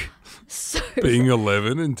 Fuck. So Being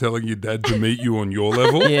 11 and telling your dad to meet you on your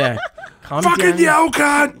level. Yeah. Calm Fucking down. yell,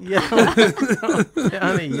 cunt! Yell.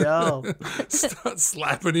 Down and yell. Start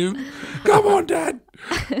slapping him. Come on, Dad.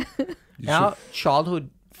 Our childhood,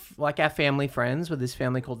 like our family friends, with this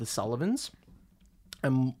family called the Sullivans,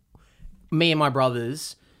 and me and my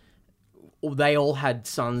brothers, they all had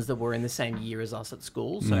sons that were in the same year as us at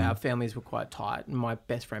school, so our families were quite tight. And my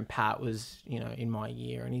best friend Pat was, in my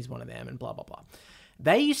year, and he's one of them, and blah blah blah.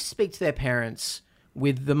 They used to speak to their parents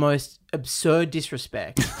with the most absurd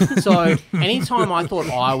disrespect. So anytime I thought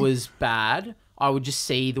I was bad, I would just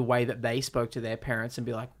see the way that they spoke to their parents and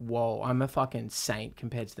be like, whoa, I'm a fucking saint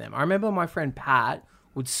compared to them. I remember my friend Pat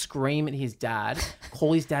would scream at his dad,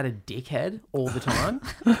 call his dad a dickhead all the time.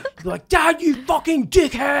 He'd be like, Dad, you fucking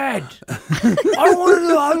dickhead! I don't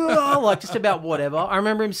want to like just about whatever. I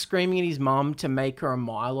remember him screaming at his mum to make him a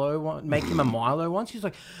Milo once. He was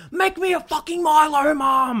like, make me a fucking Milo,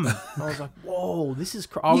 Mum! I was like, whoa, this is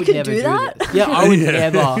I would can never do that? this. Yeah, I would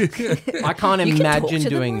never. I can't You can talk imagine to them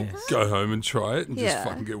doing like this. Go home and try it and just Yeah.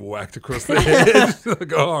 fucking get whacked across the head.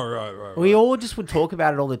 Like, oh, right. We all just would talk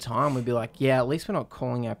about it all the time. We'd be like, yeah, at least we're not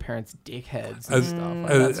calling our parents dickheads and stuff. Like,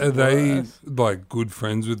 that's Are they worse. like good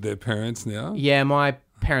friends with their parents now? Yeah, my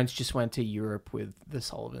parents just went to Europe with the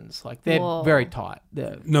Sullivans. Like, they're Whoa. very tight.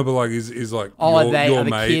 They're No, but like is like Oh, your, are they- your are the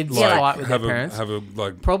mate kids like tight with their have parents? a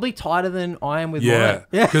like probably tighter than I am with yeah,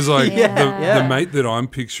 mine. because like Yeah. the mate that I'm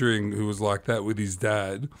picturing who was like that with his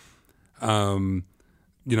dad,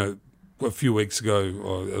 a few weeks ago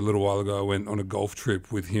or a little while ago, I went on a golf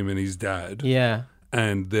trip with him and his dad. Yeah.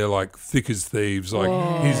 And they're like thick as thieves,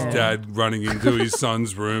 like his dad running into his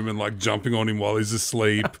son's room and like jumping on him while he's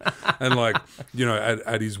asleep. And like,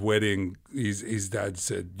 at his wedding, his dad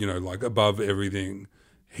said, like above everything,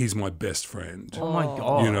 he's my best friend. Oh my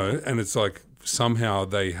God. And it's like somehow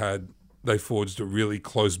they forged a really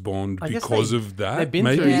close bond I guess because of that. They've been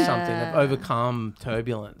maybe. through Yeah. something. They've overcome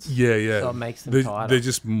turbulence. Yeah. So it makes them tighter. They're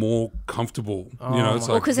just more comfortable. It's my- like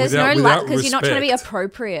Well, because there's without, no without because you're not trying to be respect.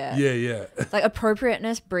 appropriate. Yeah. Like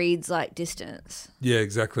appropriateness breeds like distance. Yeah,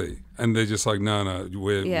 exactly. And they're just like, no,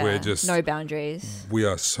 Yeah. we're just no boundaries. we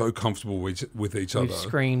are so comfortable with each We've other.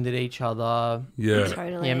 screamed at each other. Yeah.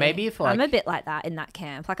 Totally. Yeah, maybe if, I'm like- a bit like that in that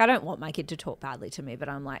camp. Like I don't want my kid to talk badly to me, but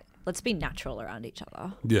I'm like, let's be natural around each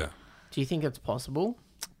other. Yeah. Do you think it's possible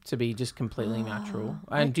to be just completely natural?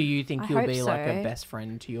 And do you think I you'll hope be like a so. best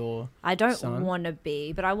friend to your I don't son? want to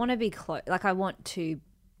be, but I want to be close. Like I want to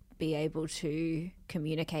be able to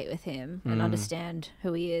communicate with him and understand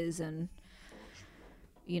who he is, and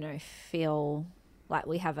feel like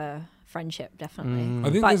we have a friendship. Definitely,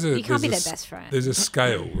 I think but you can't be there's their best friend. There's a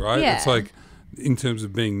scale, right? Yeah. It's like in terms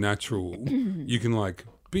of being natural, you can like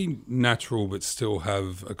be natural but still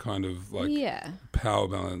have a kind of like Yeah, power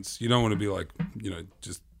balance. You don't want to be like,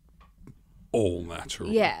 just all natural,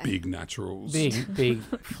 Yeah. big naturals. big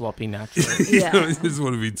floppy natural? yeah. You just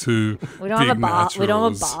want to be too We don't have a big bath. We don't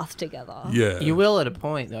have a naturals. bath together. Yeah. You will at a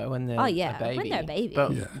point though when they're Oh, yeah, a baby. when they're a baby.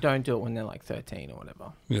 But Yeah. don't do it when they're like 13 or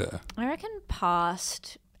whatever. Yeah. I reckon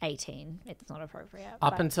past 18, it's not appropriate.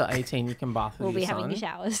 Up but until 18 you can bath with we'll be your having son.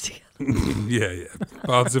 showers together. Yeah.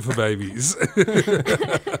 Baths are for babies.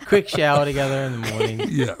 Quick shower together in the morning.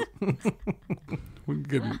 Yeah. We're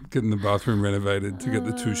getting the bathroom renovated to get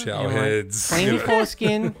the 2 shower Yeah, right. heads. Clean your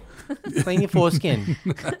foreskin. Clean your foreskin.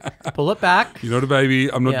 Pull it back. You're not a baby.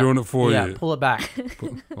 I'm not Yeah. doing it for Yeah, you. pull it back.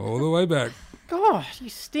 All the way back. God, you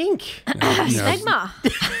stink. Now, Stigma.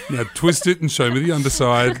 now twist it and show me the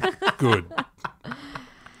underside. Good.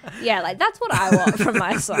 Yeah, like that's what I want from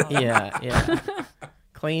my son. Yeah.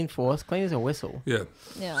 Clean as a whistle. Yeah.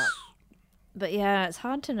 Yeah. But yeah, it's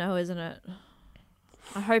hard to know, isn't it?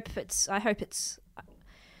 I hope it's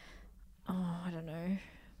I don't know.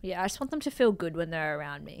 Yeah, I just want them to feel good when they're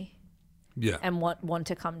around me Yeah. and want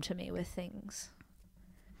to come to me with things.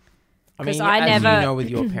 I mean, 'Cause I as never- you know, with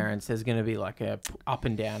your parents, there's going to be like a up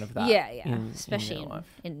and down of that. Yeah, in especially their in,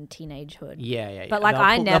 life. in teenagehood. Yeah. But, like,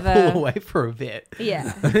 They'll I pull away for a bit.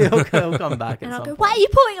 Yeah. They'll come back at And I'll some go, point. why are you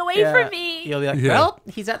pulling away Yeah. from me? You'll be like, Yeah. well,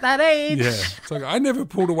 he's at that age. Yeah. It's like, I never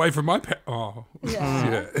pulled away from my pet. Oh.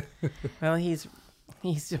 Yeah. Yeah. Well, he's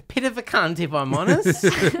a bit of a cunt, if I'm honest.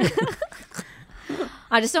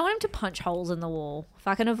 I just don't want him to punch holes in the wall. If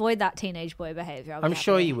I can avoid that teenage boy behavior, I'm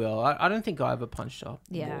sure you will. I don't think I ever punched up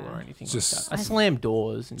the Yeah. wall or anything Just- like that. I slammed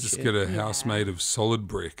doors and Just shit. get a house made of solid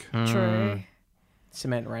brick. True.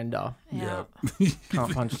 Cement render. Yeah.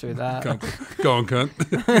 Can't punch through that. Go on, cunt.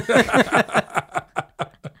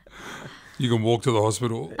 You can walk to the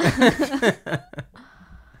hospital.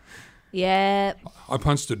 Yeah. I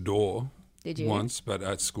punched a door Did you? once, but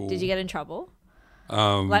at school. Did you get in trouble?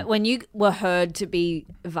 Like when you were heard to be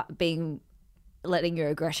letting your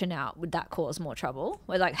aggression out, would that cause more trouble?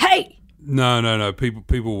 We're like, hey. No.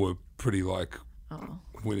 People were pretty like,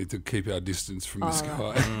 we need to keep our distance from this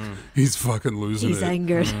guy. He's fucking losing He's it.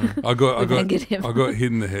 angered. I got angered him. I got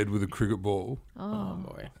hit in the head with a cricket ball. Oh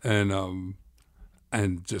boy.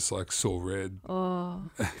 And just like saw red.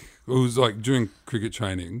 It was like during cricket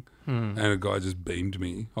training, and a guy just beamed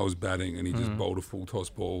me. I was batting, and he just bowled a full toss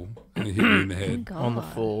ball, and he hit me in the head. On the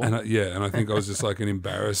floor. And I think I was just like an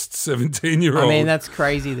embarrassed 17-year-old. I mean, that's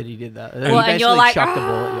crazy that he did that. He Well, and you're basically like, chucked a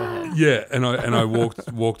ball at your head. Yeah, and I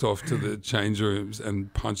walked off to the change rooms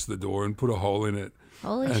and punched the door and put a hole in it.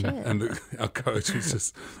 Holy shit. And our coach was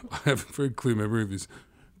just, I have a very clear memory of this.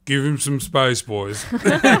 Give him some space, boys.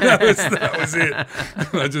 that was it.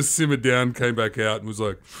 And I just simmered down, came back out, and was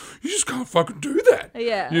like, "You just can't fucking do that.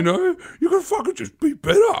 Yeah. You know, you gotta fucking just be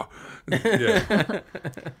better." Yeah.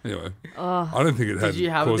 Anyway, I don't think it had Did you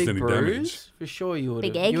have a caused big any bruise? damage. For sure you would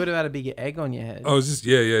Big have. egg? You would have had a big egg on your head. I was just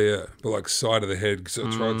yeah, but like side of the head because I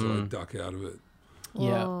tried to like duck out of it.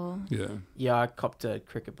 Yeah. Whoa. Yeah. Yeah, I copped a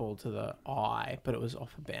cricket ball to the eye, but it was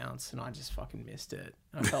off a bounce, and I just fucking missed it.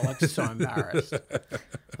 I felt like so embarrassed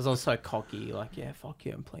because I was so cocky, like, yeah, fuck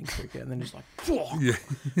you, I'm playing cricket, and then just like, Yeah.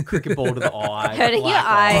 cricket ball to the eye. Hurting your black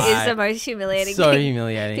eye is the most humiliating so thing.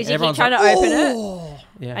 humiliating. Because you keep Everyone's trying like, to open "Oh!"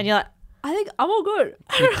 it, Yeah, and you're like, I think I'm all good.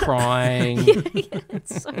 you're crying.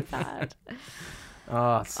 It's so bad.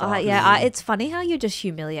 Oh, it sucks. It's funny how you're just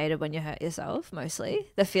humiliated when you hurt yourself, mostly.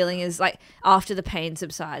 The feeling is like after the pain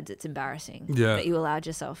subsides, it's embarrassing. Yeah. That you allowed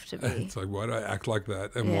yourself to be. It's like, why did I act like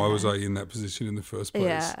that? And why was I in that position in the first place?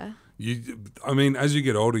 Yeah. I mean, as you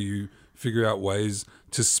get older, you figure out ways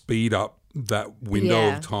to speed up that window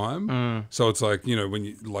Yeah. of time. So it's like, you know, when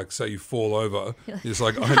you, like, say you fall over, it's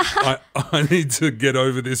like, I need to get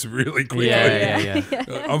over this really quickly. Yeah.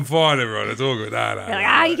 I'm fine, everyone. It's all good. Nah. You're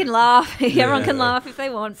like, you can laugh. Everyone can laugh if they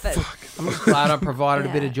want, but I'm just glad I provided a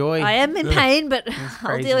bit of joy. I am in pain, but I'll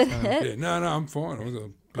crazy deal with time. it. Yeah, no, I'm fine. I was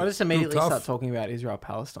I just immediately tough. start talking about Israel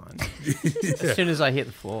Palestine as soon as I hit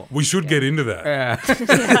the floor. We should get into that. Yeah.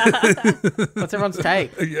 What's everyone's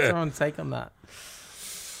take? What's Yeah. everyone's take on that?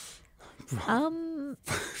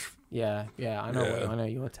 Yeah, I know. Yeah. I know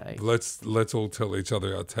your take. Let's all tell each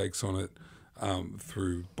other our takes on it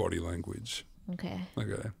through body language. Okay.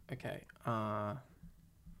 Okay. Okay.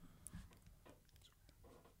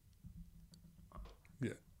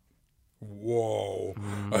 Yeah. Whoa.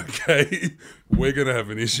 Okay. We're gonna have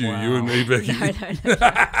an issue, you and me, Becky. No.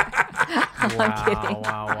 I'm kidding.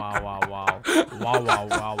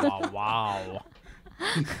 Wow.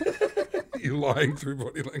 You're lying through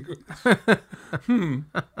body language.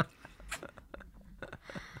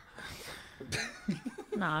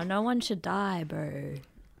 No one should die, bro.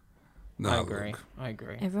 No, I agree. look. I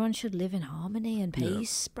agree. Everyone should live in harmony and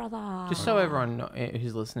peace, brother. Just so everyone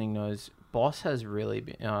who's listening knows, Boss has really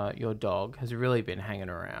been, your dog has really been hanging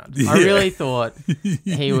around. I Yeah. really thought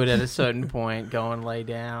he would at a certain point go and lay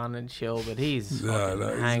down and chill, but he's No, fucking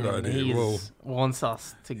he's hanging. right here. He Well, wants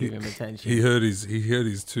us to give him attention. He heard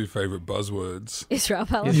his two favorite buzzwords. Israel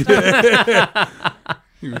Palestine.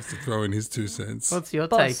 He wants to throw in his 2 cents. What's your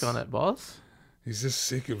Boss. take on it, Boss? He's just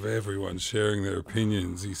sick of everyone sharing their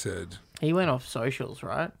opinions, he said. He went off socials,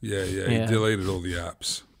 right? Yeah. He Yeah. deleted all the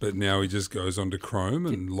apps. But now he just goes onto Chrome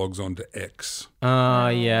and logs on to X.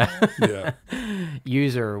 Yeah. Yeah.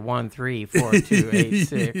 User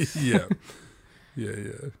 134286. Yeah. Yeah,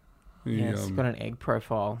 it's got an egg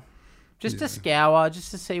profile. Just to scour, just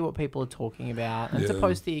to see what people are talking about, and to Yeah.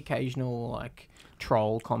 post the occasional like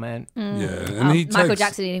troll comment. Yeah. And he Michael takes,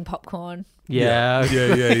 Jackson eating popcorn. Yeah.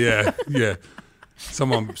 Yeah.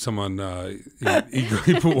 Someone, he put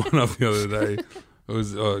one up the other day. It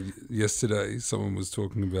was yesterday. Someone was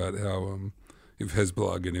talking about how if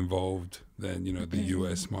Hezbollah get involved, then the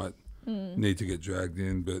US might need to get dragged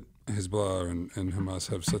in. But Hezbollah and Hamas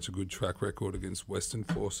have such a good track record against Western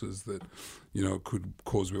forces that it could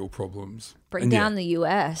cause real problems. Bring And down the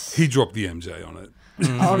US. He dropped the MJ on it.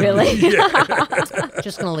 Oh, really?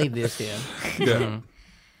 Just gonna leave this here. Yeah.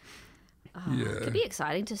 Could be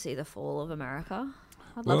exciting to see the fall of America.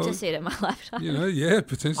 I'd Well, love to see it in my lifetime.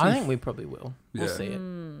 Potentially. I think we probably will. We'll Yeah. see it.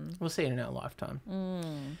 We'll see it in our lifetime.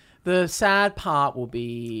 The sad part will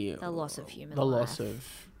be The loss of human the life. loss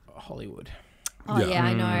of Hollywood. Oh, Yeah. yeah,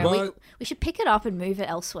 I know. But- We should pick it up and move it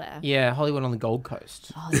elsewhere. Yeah, Hollywood on the Gold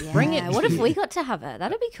Coast. Oh, yeah. Bring it. What if we got to have it?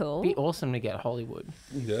 That'd be cool. It'd be awesome to get Hollywood.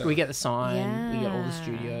 Yeah. We get the sign. We get all the Yeah.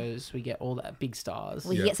 studios. We get all that big stars.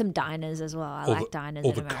 We Yeah. could get some diners as well. I All like the- diners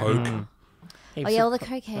all in the America. Coke. Heaps Oh, yeah, all of the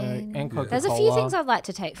cocaine. and Coca-Cola. There's a few things I'd like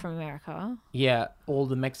to take from America. Yeah, all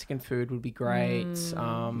the Mexican food would be great.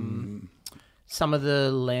 Some of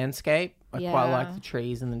the landscape, I quite Yeah. like the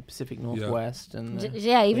trees in the Pacific Northwest. And the,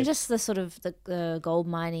 Yeah, even just the sort of the gold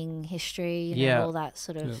mining history, you know, Yeah. all that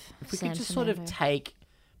sort of. if we San could just sort of Fernando. take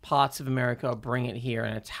parts of America, bring it here,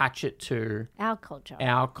 and attach it to Our culture.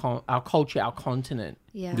 our culture, our continent.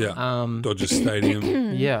 Yeah. Yeah. Dodger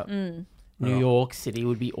Stadium Yeah, New York City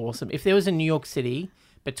would be awesome if there was a New York City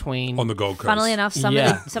between. on the Gold Coast. Funnily enough, some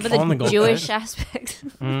Yeah, of on the the Gold Jewish Coast. aspects.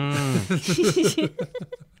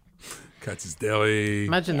 Katz's Deli,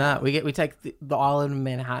 Imagine that we take the island of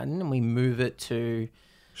Manhattan and we move it to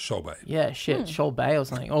Shoal Bay. Shoal Bay or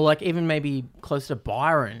something, or like even maybe closer to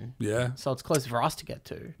Byron, Yeah. so it's closer for us to get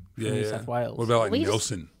to from Yeah. New yeah. South Wales. What about like We just-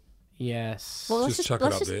 Nelson? Yes, Well, let's Just just chuck it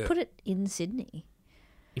let's up just there. put it in Sydney.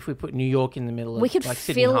 if we put New York in the middle of We could like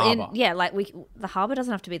Sydney fill Harbour. in, yeah, like the harbour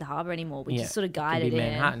doesn't have to be the harbour anymore. We Yeah, just sort of it guide could it be in.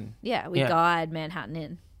 Manhattan. Yeah, we Yeah. guide Manhattan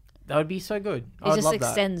in. That would be so good. It I'd just love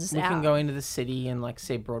extends that. We can out. go into the city and like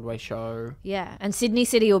see a Broadway show. Yeah, and Sydney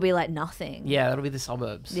City will be like nothing. Yeah, that'll be the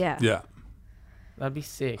suburbs. Yeah, Yeah. That'd be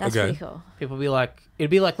sick. that's Okay. pretty cool. People be like, it'd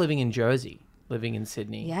be like living in Jersey, living in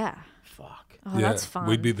Sydney. Yeah. Fuck. Oh, Yeah. that's fun.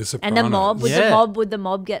 We'd be the and the mob Sopranos. would Yeah. the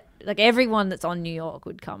mob get like everyone that's on New York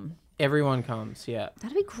would come. Everyone comes. Yeah.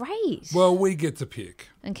 That'd be great. Well, we get to pick.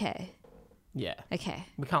 Okay. Yeah. Okay.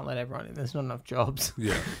 We can't let everyone in. There's not enough jobs.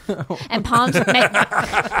 Yeah. And Palms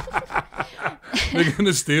They're going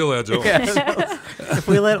to steal our job. If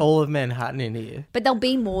we let all of Manhattan in here, but there'll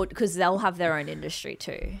be more because they'll have their own industry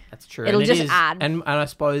too. that's true. It'll And it just add. And I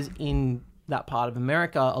suppose in that part of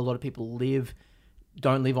America, a lot of people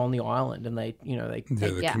don't live on the island, and they Yeah,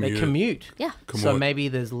 Yeah. they commute. Yeah. So maybe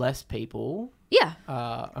there's less people, Yeah.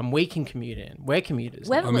 and we can commute in. We're commuters.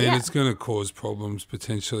 We're- now. I mean, Yeah. it's going to cause problems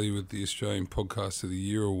potentially with the Australian Podcast of the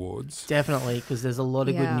Year awards. Definitely, because there's a lot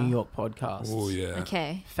of Yeah. good New York podcasts. Oh, yeah.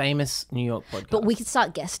 Okay. Famous New York podcasts. But we could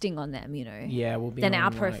start guesting on them, you know. Yeah, we'll be Then on, our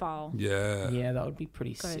like- profile Yeah. Yeah, that would be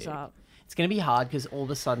pretty goes sick. up. It's going to be hard because all of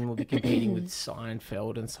a sudden we'll be competing with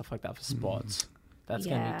Seinfeld and stuff like that for spots. That's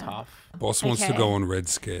going to Yeah. be tough. Boss wants to Okay. go on Red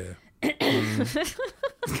Scare.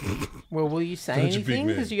 Well, will you say Such a big anything?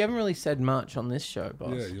 man. Because you haven't really said much on this show,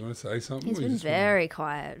 boss. Yeah, you want to say something? He's or you been just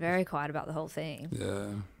wanna- very quiet about the whole thing. Yeah.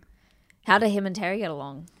 How do him and Terry get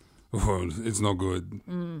along? Well, it's not good.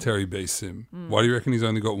 Terry beasts him. Why do you reckon he's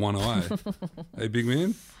only got one eye? Hey, big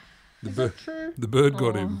man? The bird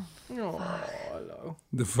got him. Oh, hello.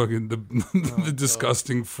 The fucking the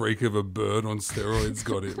disgusting freak of a bird on steroids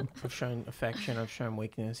got him. I've shown affection. I've shown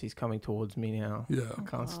weakness. He's coming towards me now. Yeah, I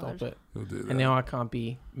can't stop it. he'll do that. And now I can't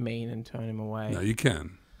be mean and turn him away. No, you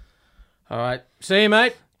can. All right. See you,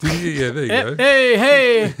 mate. Yeah, there you go.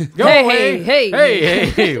 Hey, go Hey, away. hey,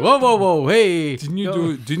 hey. Whoa, hey. Didn't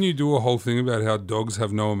you do a whole thing about how dogs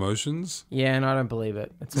have no emotions? Yeah, and I don't believe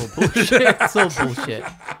it. It's all bullshit. It's all bullshit.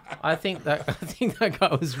 I think that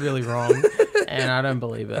guy was really wrong, and I don't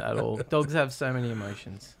believe it at all. Dogs have so many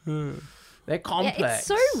emotions. They're complex. Yeah, it's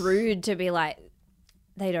so rude to be like,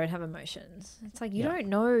 they don't have emotions. It's like, you don't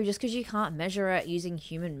know just because you can't measure it using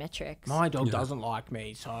human metrics. My dog doesn't like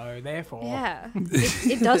me, so therefore. Yeah.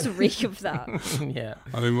 it does reek of that. Yeah.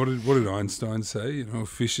 I mean, what did Einstein say? You know, a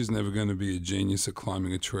fish is never going to be a genius at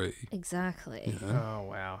climbing a tree. Exactly. Oh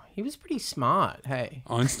wow, he was pretty smart. Hey.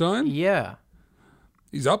 Einstein? Yeah.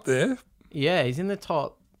 He's up there. Yeah, he's in the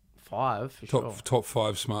top 5 for sure. Top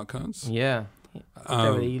 5 smart cunts. Yeah.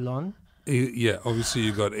 There with Elon. Yeah, obviously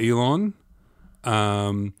you got Elon,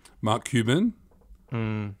 Mark Cuban,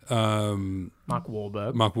 Mark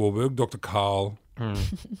Wahlberg. Mark Wahlberg, Dr. Carl,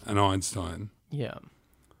 and Einstein. Yeah.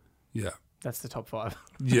 Yeah. That's the top 5.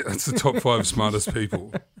 Yeah, that's the top 5 smartest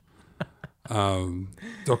people.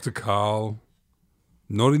 Dr. Carl,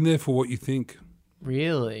 not in there for what you think.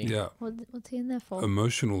 Really? Yeah. What's he in there for?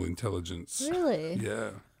 Emotional intelligence. Really?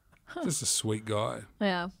 Yeah. Just a sweet guy.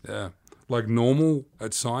 Yeah. Yeah. Like normal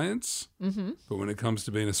at science, but when it comes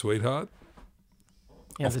to being a sweetheart,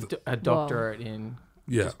 He has a doctorate in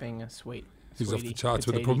yeah, just being a sweet. he's off the sweetie charts.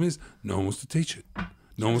 But the patootie. problem is, no one wants to teach it.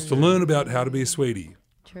 No one wants to learn about how to be a sweetie.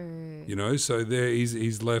 True. You know, so there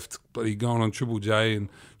he's left bloody going on Triple J and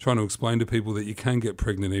trying to explain to people that you can get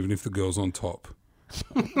pregnant even if the girl's on top.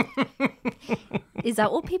 Is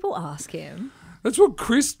that what people ask him? That's what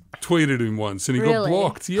Chris tweeted him once and he got Really?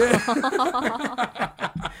 blocked. Yeah.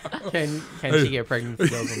 Can she get pregnant with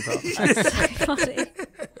girls on top? That's so funny.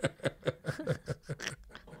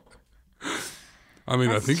 I mean,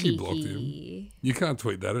 That's I think he blocked him. cheeky. You can't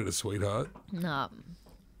tweet that at a sweetheart. No.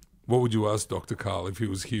 What would you ask Dr. Carl if he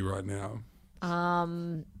was here right now?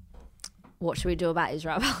 What should we do about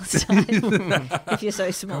Israel Palestine? If you're so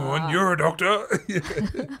smart. Come on, you're a doctor. You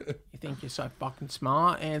think you're so fucking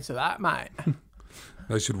smart? Answer that, mate.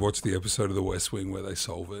 They should watch the episode of The West Wing where they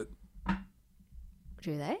solve it.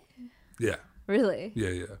 Do they? Yeah. Really?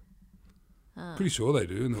 Yeah. Pretty sure they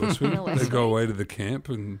do in The West Wing. The West They go Wing. away to the camp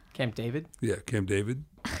and, Camp David. yeah, Camp David.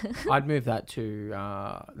 I'd move that to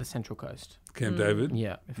the Central Coast. Camp David.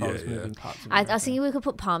 Yeah, if I Yeah, was yeah. moving parts of I America. was thinking we could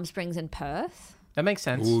put Palm Springs in Perth. That makes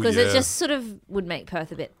sense. Ooh, Because yeah. it just sort of would make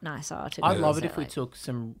Perth a bit nicer to I'd love it visit, if we like- took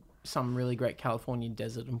some really great California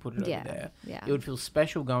desert and put it Yeah, over there. yeah. It would feel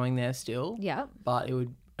special going there still, Yeah. but it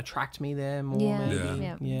would attract me there more Yeah, maybe.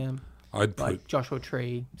 yeah. Yeah. I'd put, Like Joshua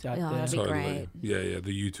Tree is out Oh, there. that'd be totally. great. Yeah,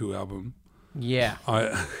 the U2 album. Yeah.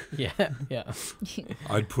 I Yeah.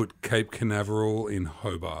 I'd put Cape Canaveral in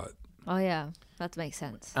Hobart. Oh, yeah. That makes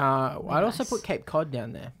sense. I'd also Nice. put Cape Cod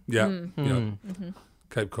down there. Yeah, Mm. yeah. Mm-hmm.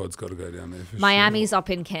 Cape Cod's got to go down there for Miami's up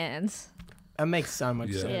in Cairns. That makes so much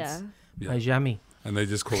Yeah. sense. Yeah. Yeah. Hey, Jamie. sure. And they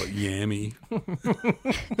just call it Yammy.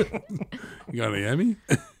 You got a Yammy?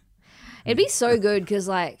 It'd be so good because,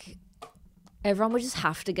 like, everyone would just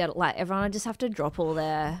have to everyone would just have to drop all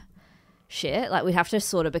their shit. Like, we'd have to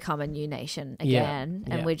sort of become a new nation again.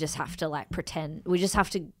 Yeah. And we just have to, like, pretend. We just have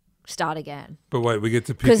to start again. But wait, we get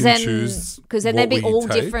to pick Because and then, choose. there'd what be we all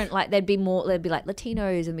take? different. Like, there'd be like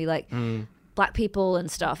Latinos and be like black people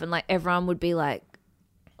and stuff. And, like, everyone would be like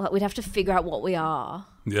we'd have to figure out what we are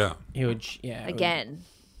Yeah, Huge. Yeah. it would- again.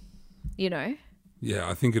 You know? yeah.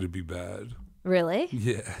 I think it'd be bad. Really?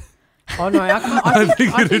 Yeah. Oh no, I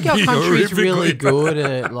think it'd our be country's really horrifically good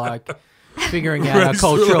at like figuring out our Race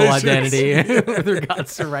cultural relations. identity with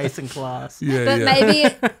regards to race and class. Yeah, But yeah.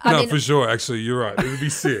 maybe, I no, mean, for sure. Actually, you're right. It'd be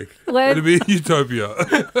sick. We're- It'd be utopia.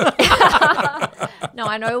 no,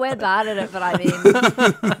 I know we're bad at it, but I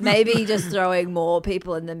mean, maybe just throwing more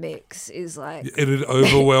people in the mix is like, It'd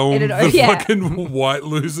overwhelm It'd- the yeah. fucking white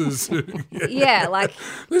losers. yeah, like,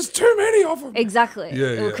 There's too many of them. exactly. Yeah,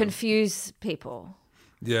 It will yeah. confuse people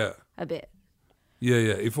Yeah. a bit. Yeah.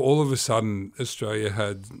 If all of a sudden Australia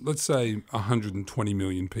had, let's say, 120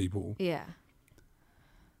 million people, Yeah.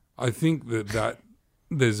 I think that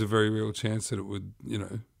there's a very real chance that it would,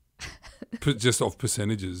 just off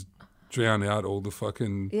percentages, drown out all the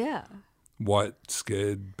fucking Yeah. white,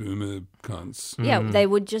 scared boomer cunts. Yeah, they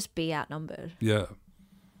would just be outnumbered. Yeah.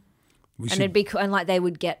 We And should, it'd be and like they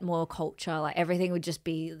would get more culture, like everything would just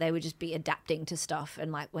be they would just be adapting to stuff,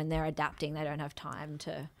 and like when they're adapting they don't have time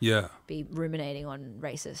to yeah. be ruminating on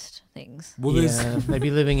racist things. Well, there's Yeah, they'd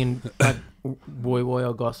be living in like Woy Woy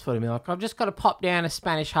or Gosford and be like, I've just got to pop down to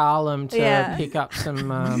Spanish Harlem to Yeah. pick up some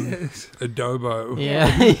adobo.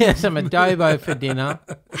 yeah, some adobo for dinner.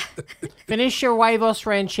 Finish your huevos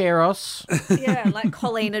rancheros. Yeah, like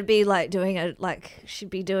Colleen would be like doing she'd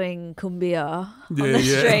be doing cumbia on Yeah, the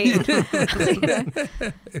yeah.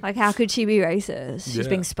 street. Like how could she be racist? She's Yeah.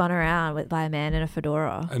 being spun around by a man in a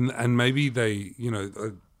fedora. And maybe they,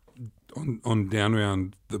 on Down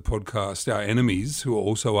Round the podcast, our enemies who are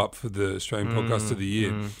also up for the Australian Podcast of the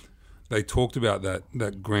Year, they talked about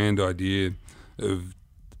that grand idea of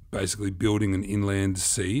basically building an inland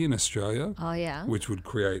sea in Australia, Oh yeah. which would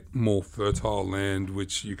create more fertile land,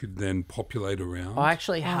 which you could then populate around. I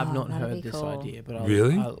actually have not that'd heard be this cool. idea, but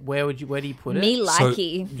Really? where do you put it? Me So-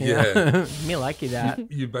 likey. yeah. Me like you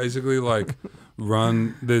that. You basically like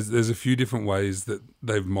run. There's a few different ways that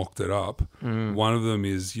they've mocked it up. One of them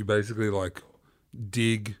is you basically like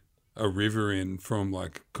dig a river in from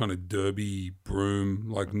like kind of Derby, Broome,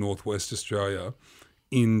 like northwest Australia,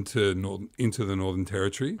 into the Northern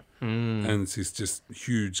Territory, and it's this just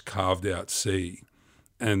huge carved out sea,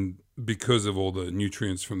 and because of all the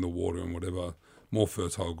nutrients from the water and whatever, more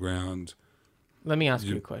fertile ground. Let me ask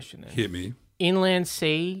you a question then. Hit me. Inland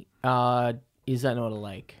sea, is that not a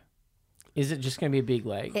lake? Is it just going to be a big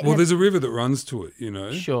lake? Well, there's a river that runs to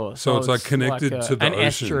it, Sure. So it's like connected to the an ocean.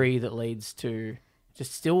 estuary that leads to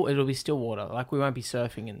it'll be still water. Like we won't be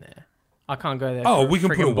surfing in there. I can't go there. Oh, for we can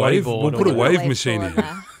put a friggin' wave. bodyboard We'll or put a whatever. wave machine in.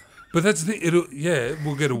 there. But that's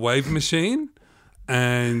we'll get a wave machine,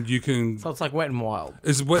 and you can. So it's like Wet and Wild.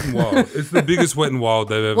 It's Wet and Wild. It's the biggest Wet and Wild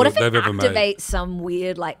they've What if it ever made. activates some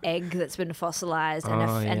weird like egg that's been fossilized and,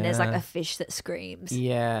 Oh, and there's like yeah. a fish that screams?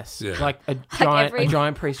 Yes. Yeah. Like a every-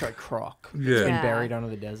 giant prehistoric croc. Yeah. Been Yeah. buried under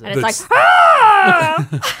the desert. And it's That's- like, ah!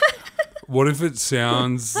 What if it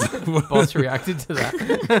sounds? Boss reacted to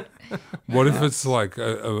that. What if it's like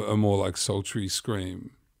a more like sultry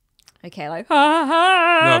scream? Okay, like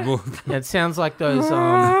ha No, well, Yeah, it sounds like those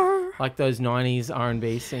 90s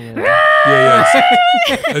R&B singers. yeah.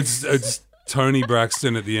 It's Tony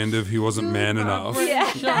Braxton at the end of He Wasn't Man Enough.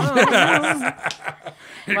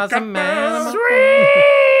 Was a man.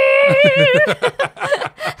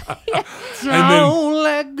 And then Don't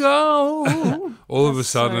let go. all of a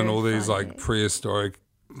sudden, so all these funny. like prehistoric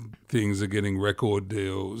things are getting record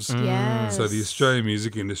deals. Yes. So the Australian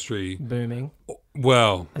music industry, Booming.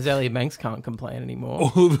 well, Azalea Banks can't complain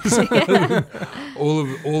anymore. all of a sudden,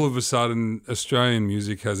 all of a sudden, Australian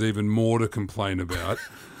music has even more to complain about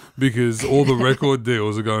because all the record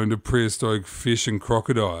deals are going to prehistoric fish and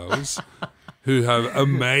crocodiles who have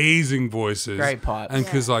amazing voices. Great pipes. And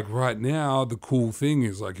because like right now, the cool thing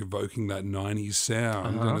is like evoking that 90s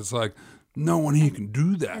sound. And it's like, no one here can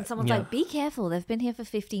do that. And someone's like, be careful. They've been here for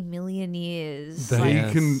 50 million years. They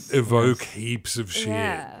Like, can evoke heaps of shit.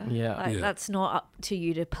 yeah. Yeah. Like, Yeah. that's not up to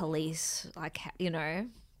you to police. Like, they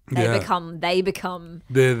Yeah. become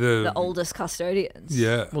They're the oldest custodians.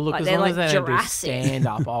 Yeah. Well, look, Like, as they're long as like they don't do Jurassic. stand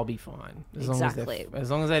up, I'll be fine. Exactly. As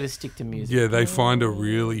long as they just stick to music. Yeah, they find a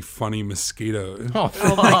really funny mosquito. Oh,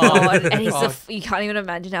 Oh my god! And he's Fuck. you can't even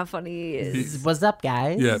imagine how funny he is. What's up,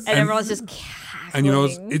 guys? Yeah. And everyone's just cackling. And you know,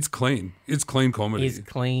 it's clean. It's clean comedy. He's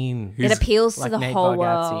clean. It appeals to like the Nate whole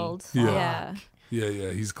Bargatze. world. Yeah. Yeah.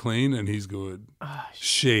 Yeah. He's clean and he's good. Ah,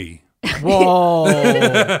 She. Whoa.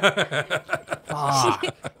 Fuck.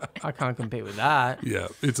 I can't compete with that. Yeah,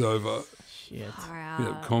 it's over. Shit.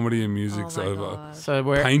 Yeah, comedy and music's Oh my over. God. So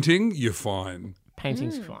we're Painting, you're fine.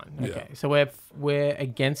 painting's fine. Yeah. Okay. So we're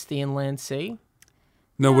against the inland sea.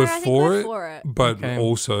 No, No, we're I think for we're it, for it. but Okay.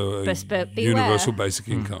 also a But beware. universal basic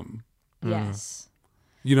income. Yes.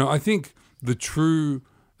 You know, I think the true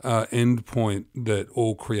end point that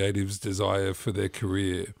all creatives desire for their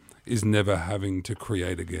career is never having to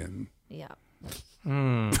create again. Yeah.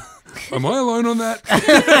 Am I alone on that?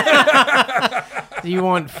 Do you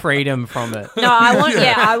want freedom from it? No, I want.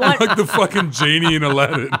 Yeah, I want. Like the fucking genie in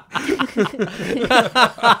Aladdin.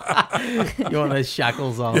 You want those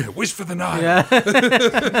shackles on? Yeah, wish for the night. Yeah.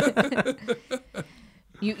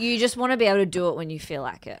 You just want to be able to do it when you feel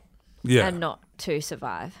like it, Yeah, and not to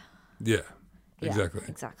survive. yeah, Yeah, exactly.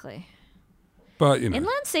 Exactly. But, you know,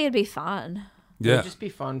 Inland sea would be fun. It yeah, would just be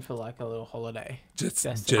fun for like a little holiday. jet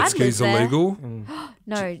I'd skis live there. illegal.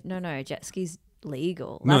 No. Jet skis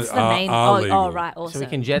legal. No, That's the are- main. are Oh, legal. right. So Awesome. we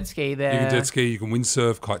can jet ski there. You can jet ski, you can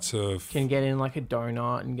windsurf, kite surf. Can get in like a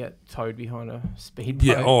donut and get towed behind a speedboat.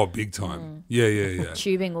 Yeah, oh, big time. Yeah.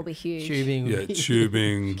 Tubing will be huge. Tubing. Yeah,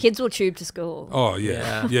 tubing. Kids will tube to school. Oh,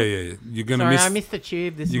 yeah. Yeah. You're going to Sorry, miss I missed the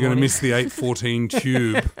tube this You're going to morning. miss the 8:14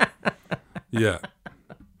 tube. Yeah.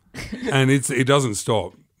 And it doesn't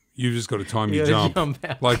stop. You've just got to time your You gotta jump.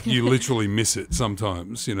 jump out. Like you literally miss it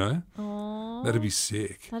sometimes, you know? Aww, That'd be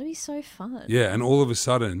sick. that'd be so fun. Yeah, and all of a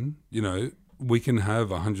sudden, you know, we can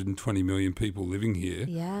have 120 million people living here,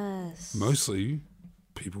 Yes. mostly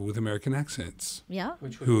people with American accents. Yeah.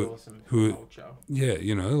 Which would Who- be awesome who- for culture. Yeah,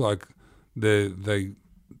 you know, like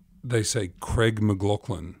they say Craig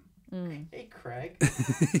McLaughlin. Hey, Craig.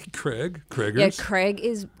 Craigers.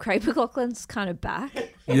 Yeah, Craig McLaughlin's kind of back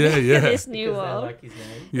Yeah, in yeah. this new Because they world. like his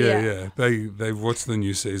name. Yeah. They've watched the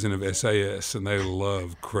new season of SAS and they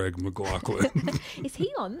love Craig McLaughlin. Is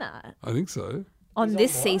he on that? I think so. On He's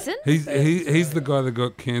this on what? season? He's the guy that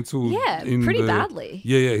got cancelled. Yeah, in pretty the- badly.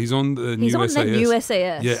 Yeah. He's on the He's new on SAS. the new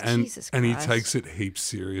SAS. Yeah, and Jesus he Christ. takes it heaps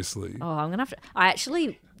seriously. Oh, I'm gonna have to. I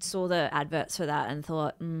actually saw the adverts for that and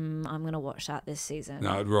thought, I'm gonna watch that this season.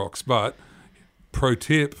 No, it rocks. But pro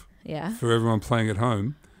tip Yeah. for everyone playing at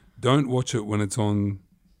home: don't watch it when it's on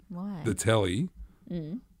Why? the telly.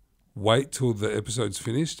 Wait till the episode's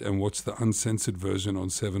finished and watch the uncensored version on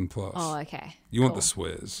 7+. Oh, okay. You want Cool. the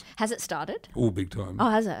swears. Has it started? All big time. Oh,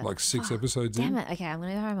 has it? Like 6 episodes Damn in. it. Okay, I'm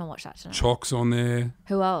gonna go home and watch that tonight. Chalk's on there.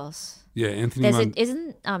 Who else? Yeah, Anthony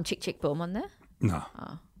Isn't Chick Chick Boom on there? No.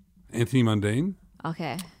 Oh. Anthony Mundine.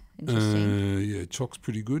 Okay. Interesting. Yeah, Chalk's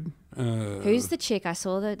pretty good. Who's the chick? I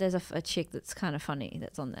saw that there's a chick that's kind of funny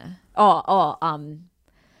that's on there.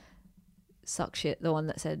 Suck shit. The one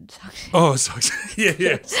that said suck shit. Oh, sorry.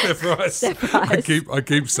 Yeah, Steph Rice. Steph Rice. I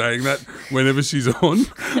keep saying that whenever she's on.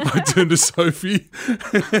 I turn to Sophie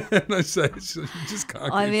and I say, you just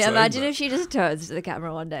can't. I keep mean, saying imagine that. if she just turns to the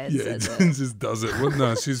camera one day and Yeah, says it it. just does it. Well,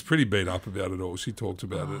 no, she's pretty beat up about it all. She talked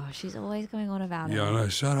about it. Oh, she's always going on about Yeah, I it. know.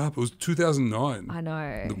 Shut up. It was 2009. I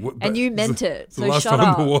know. The- what- And you that- meant it. It's the So last shut time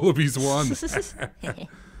up. the Wallabies won.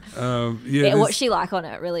 Yeah, what's she like on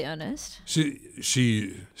it? Really earnest?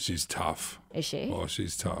 She's tough. Is she? Oh,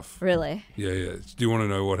 she's tough. Really? Yeah. Do you want to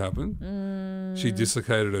know what happened? She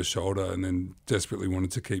dislocated her shoulder and then desperately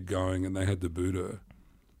wanted to keep going, and they had to boot her.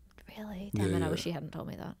 Really? Damn it! I wish she hadn't told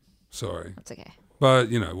me that. Sorry. That's okay. But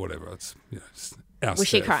whatever. It's it's our Was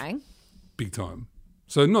she Steph. crying? Big time.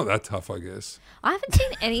 So not that tough, I guess. I haven't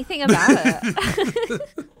seen anything about it.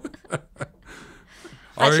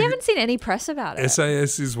 I actually haven't seen any press about it.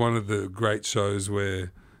 SAS is one of the great shows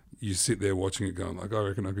where you sit there watching it going like, I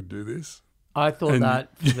reckon I could do this. I thought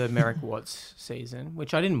that for the Merrick Watts season,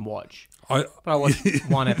 which I didn't watch. But I watched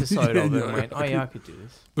one episode of it and went, I could do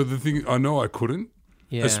this. But the thing, I know I couldn't.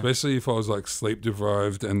 Yeah. Especially if I was like sleep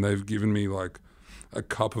deprived and they've given me like a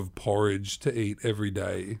cup of porridge to eat every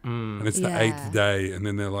day, and it's the 8th day, and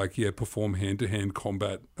then they're like, perform hand-to-hand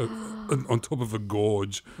combat on top of a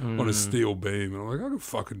gorge on a steel beam, and I'm like, I could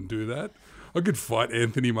fucking do that. I could fight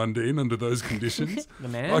Anthony Mundine under those conditions. The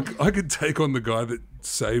man? I could take on the guy that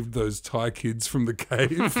saved those Thai kids from the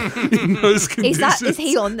cave in those conditions. Is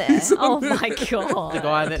he on there? My God. The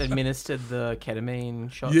guy that administered the ketamine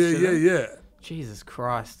shots. Yeah. Jesus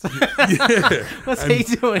Christ. Yeah. What's he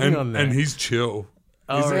doing on there? And he's chill.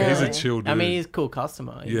 Oh, really? He's a chill dude. I mean, he's a cool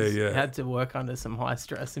customer. He's Yeah. had to work under some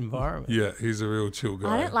high-stress environment. Yeah, he's a real chill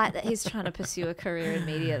guy. I don't like that he's trying to pursue a career in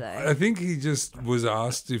media, though. I think he just was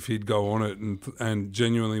asked if he'd go on it and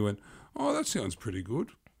genuinely went, oh, that sounds pretty good.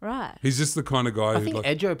 Right. He's just the kind of guy I who think like...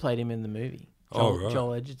 Edjo played him in the movie. Right.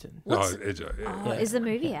 Joel Edgerton. Edjo, yeah. Is the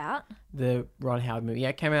movie out? The Ron Howard movie. Yeah,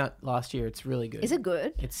 it came out last year. It's really good. Is it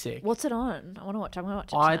good? It's sick. What's it on? I want to watch. I'm going to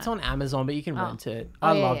watch it. Oh, tonight. it's on Amazon, but you can rent it. Oh,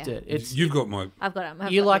 I yeah, loved yeah. it. It's You've got my... I've got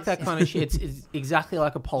it. you like that kind of shit. It's exactly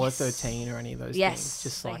like Apollo 13 or any of those Yes. things.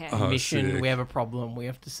 Just like Okay. mission. sick. We have a problem. We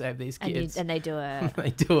have to save these kids. And they do it.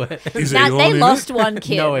 They do it. Is Now, Elon they in lost it? one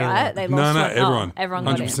kid, No, right? Elon. They No, lost one. everyone. Everyone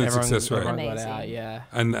got 100% it. success rate. Everyone got Amazing. out, yeah.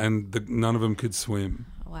 And none of them could swim.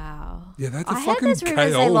 Wow. Yeah, that's a I heard fucking there's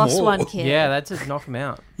rumors KO they lost more. one kid. Yeah, that's to knock him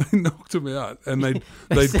out. They knocked him out. And they'd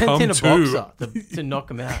Sent come in a to... boxer to knock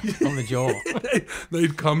him out on the jaw.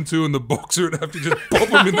 They'd come to and the boxer would have to just pop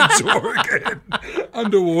him in the jaw again.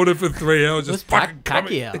 Underwater for 3 hours. It was Just fucking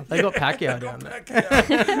coming. Pacquiao. They got Pacquiao down there.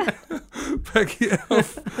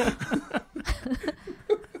 Pacquiao.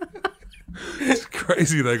 It's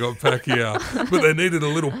crazy they got Pacquiao, but they needed a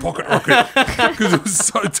little pocket rocket because it was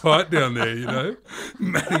so tight down there, you know.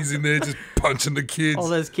 Manny's in there just punching the kids. All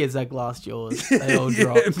those kids like glass jaws. They all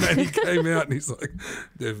dropped. Manny came out and he's like,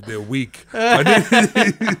 they're weak. I did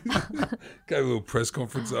gave a little press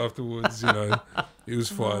conference afterwards, you know. He was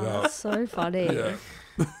fired up. That's so funny. Yeah.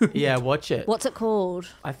 Yeah, watch it. What's it called?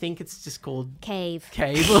 I think it's just called Cave.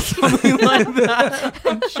 Cave or something like that.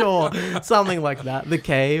 I'm sure. Something like that. The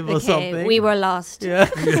Cave The or cave. something. We were lost. Yeah.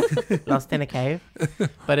 Lost in a cave.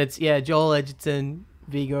 But it's, Joel Edgerton,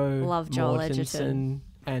 Viggo Love Joel Mortensen, Edgerton.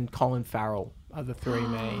 and Colin Farrell are the three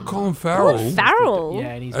main. Colin Farrell. Farrell.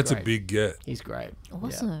 Yeah, and he's That's great. a big get. He's great.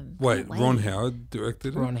 Awesome. Wait, Can't Ron Howard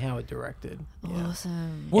directed it? Ron Howard directed. Yeah.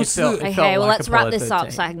 Awesome. What's It felt- the... it Okay, felt well, like let's wrap Apollo this up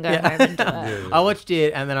 13. so I can go Yeah. home and do it. Yeah. I watched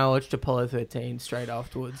it and then I watched Apollo 13 straight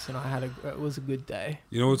afterwards, and it was a good day.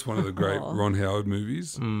 You know what's one of the great Aw. Ron Howard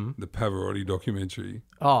movies? The Pavarotti documentary.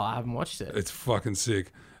 Oh, I haven't watched it. It's fucking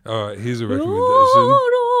sick. All right, here's a recommendation.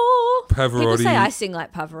 People Pavarotti. say I sing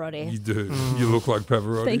like Pavarotti. You do. You look like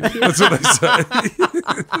Pavarotti. Thank you. That's what they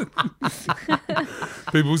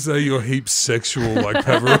say. People say you're heaps sexual like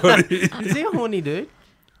Pavarotti. Is he a horny dude?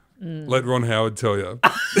 Let Ron Howard tell you.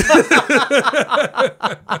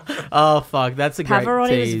 Oh, fuck. That's a great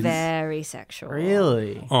Pavarotti was tease. very sexual.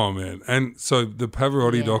 Really? Oh, man. And so the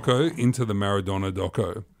Pavarotti Yeah. doco into the Maradona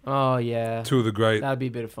doco. Oh, yeah. Two of the great That'd be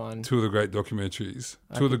a bit of fun. documentaries.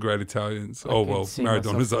 Two of the great Italians. Oh, could well, see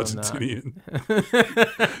Maradona's myself doing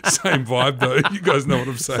Argentinian. Same vibe, though. You guys know what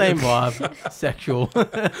I'm saying. Same vibe. Sexual.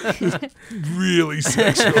 Really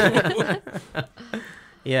sexual.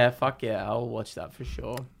 Yeah, fuck yeah. I'll watch that for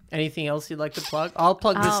sure. Anything else you'd like to plug? I'll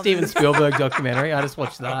plug the Steven Spielberg documentary. I just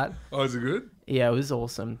watched that. Oh, is it good? Yeah, it was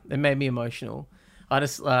awesome. It made me emotional. I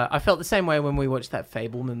felt the same way when we watched that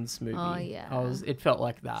Fablemans movie. Oh, yeah. It felt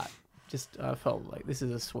like that. I felt like this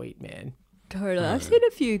is a sweet man. Totally. I've seen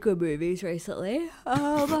a few good movies recently.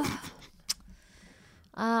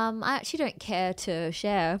 I actually don't care to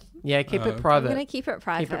share. Yeah, keep it I'm private. going to keep it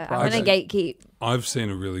private. I'm private. going to gatekeep. I've seen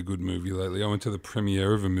a really good movie lately. I went to the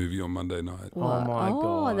premiere of a movie on Monday night. Oh my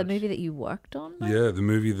god. the movie that you worked on? mate? Yeah, the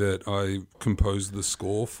movie that I composed the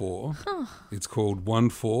score for. It's called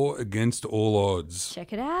 1-4 Against All Odds.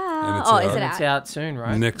 Check it out. it's Oh, out. is it It's out? out soon,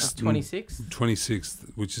 right? Next 26th.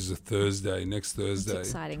 26th, which is a next It's Thursday.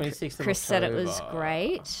 exciting. 26th of Chris said it was October.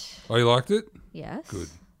 great. Oh, you liked it? Yes. Good.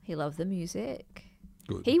 He loved the music.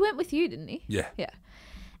 Good. He went with you, didn't he? Yeah. Yeah.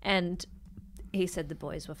 And he said the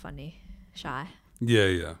boys were funny, shy.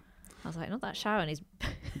 Yeah. I was like, not that shy when he's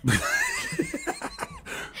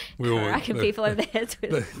We all went, cracking people over the heads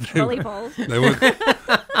with trolley poles. they weren't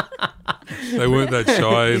that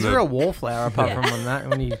shy. He's a real wallflower apart from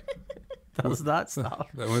when he does that stuff.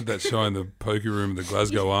 They weren't that shy in the poker room at the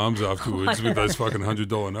Glasgow Arms afterwards with those fucking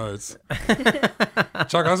 $100 notes.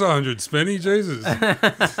 Chuck, us 100 spenny, Jesus.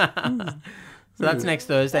 So that's next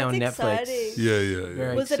Thursday on That's Netflix. exciting. Yeah.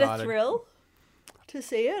 Very Was it a excited. thrill to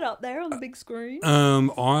see it up there on the big screen?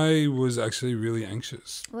 I was actually really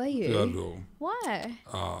anxious Were throughout it you? all. Why?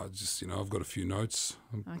 Just, I've got a few notes.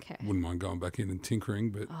 Okay. Wouldn't mind going back in and tinkering,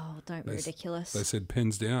 but Oh, don't be They- ridiculous. they said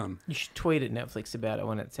pens down. You should tweet at Netflix about it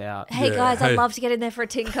when it's out. Hey Yeah, guys, hey. I'd love to get in there for a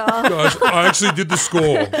tinker. Guys, I actually did the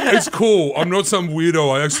score. It's cool. I'm not some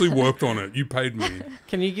weirdo. I actually worked on it. You paid me.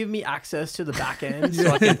 Can you give me access to the back end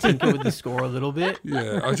so I can tinker with the score a little bit?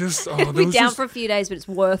 Yeah, I just... Oh, there Be was down just, for a few days, but it's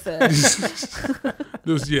worth it.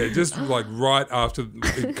 there was, just like right after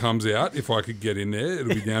it comes out, if I could get in there, it'll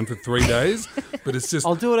be down for 3 days. But it's just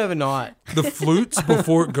I'll do it overnight. the flutes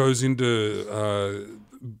before it goes into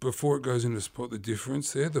spot the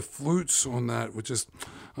difference there. The flutes on that were just...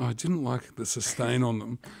 I didn't like the sustain on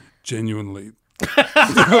them. Genuinely.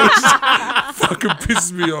 Fucking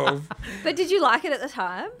pissed me off. But did you like it at the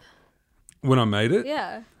time? When I made it?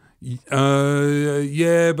 Yeah.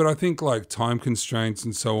 Yeah, but I think like time constraints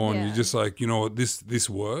and so on, Yeah. you're just like, you know what, this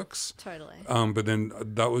works. Totally. But then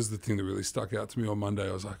that was the thing that really stuck out to me on Monday.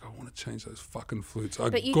 I was like, I want to change those fucking flutes. I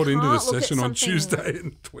But you got into the can't look at session on something- Tuesday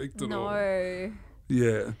and tweaked it all. No.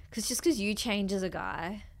 Yeah. Because you change as a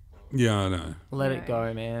guy. Yeah, I know. Let it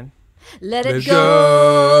go, man. Let Let it it go.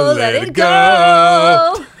 go, Let let it it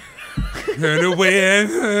go. Turn away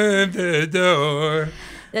at the door.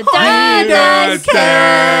 The darkness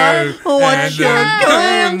care. What you're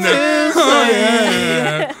going to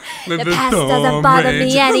say. The past doesn't bother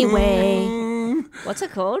me anyway. What's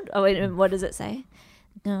it called? Oh, wait, what does it say?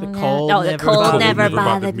 The cold No, the never cold bothered never me.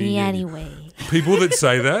 bothered me anyway. People that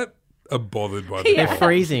say that are bothered by the They're cold.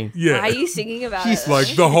 freezing. Yeah. Why are you singing about it?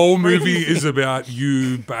 Like the whole movie is about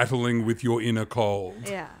you battling with your inner cold.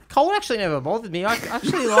 Yeah. Cold actually never bothered me. I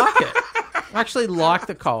actually like it. I actually like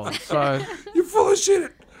the cold. So, You're full of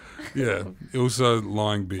shit. Yeah. Also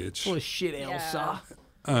lying bitch. full of shit, Elsa.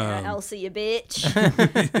 Elsa, you bitch.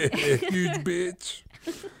 Yeah, huge bitch.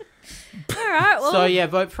 All right. Well, So yeah,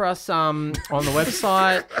 vote for us on the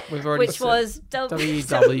website. We've already which said was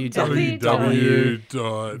www.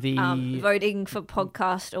 www. The voting for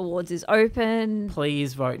podcast awards is open.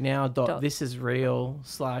 please vote now. This is real /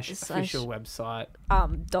 official website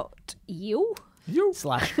 .eu.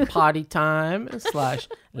 / party time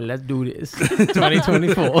 / let's do this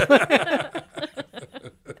 2024.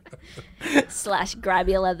 / grab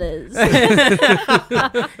your leathers.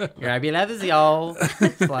 Grab your leathers, y'all.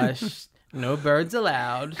 / no birds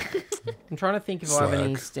allowed. I'm trying to think if I have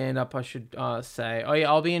any stand-up I should say. Oh yeah,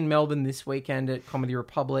 I'll be in Melbourne this weekend at Comedy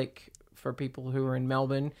Republic for people who are in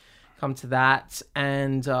Melbourne. Come to that.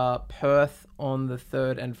 And Perth on the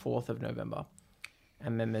 3rd and 4th of November.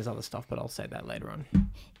 And then there's other stuff, but I'll say that later on.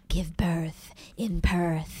 Give birth in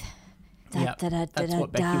Perth. Yeah, that's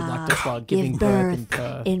what Becky would like to plug. Giving Give birth in birth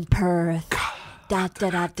Perth. in Perth. Da da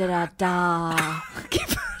da da da da. Give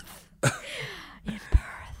birth in Perth.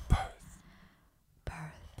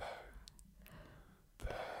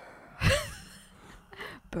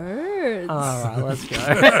 Birds. All right, let's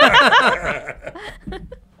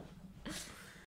go.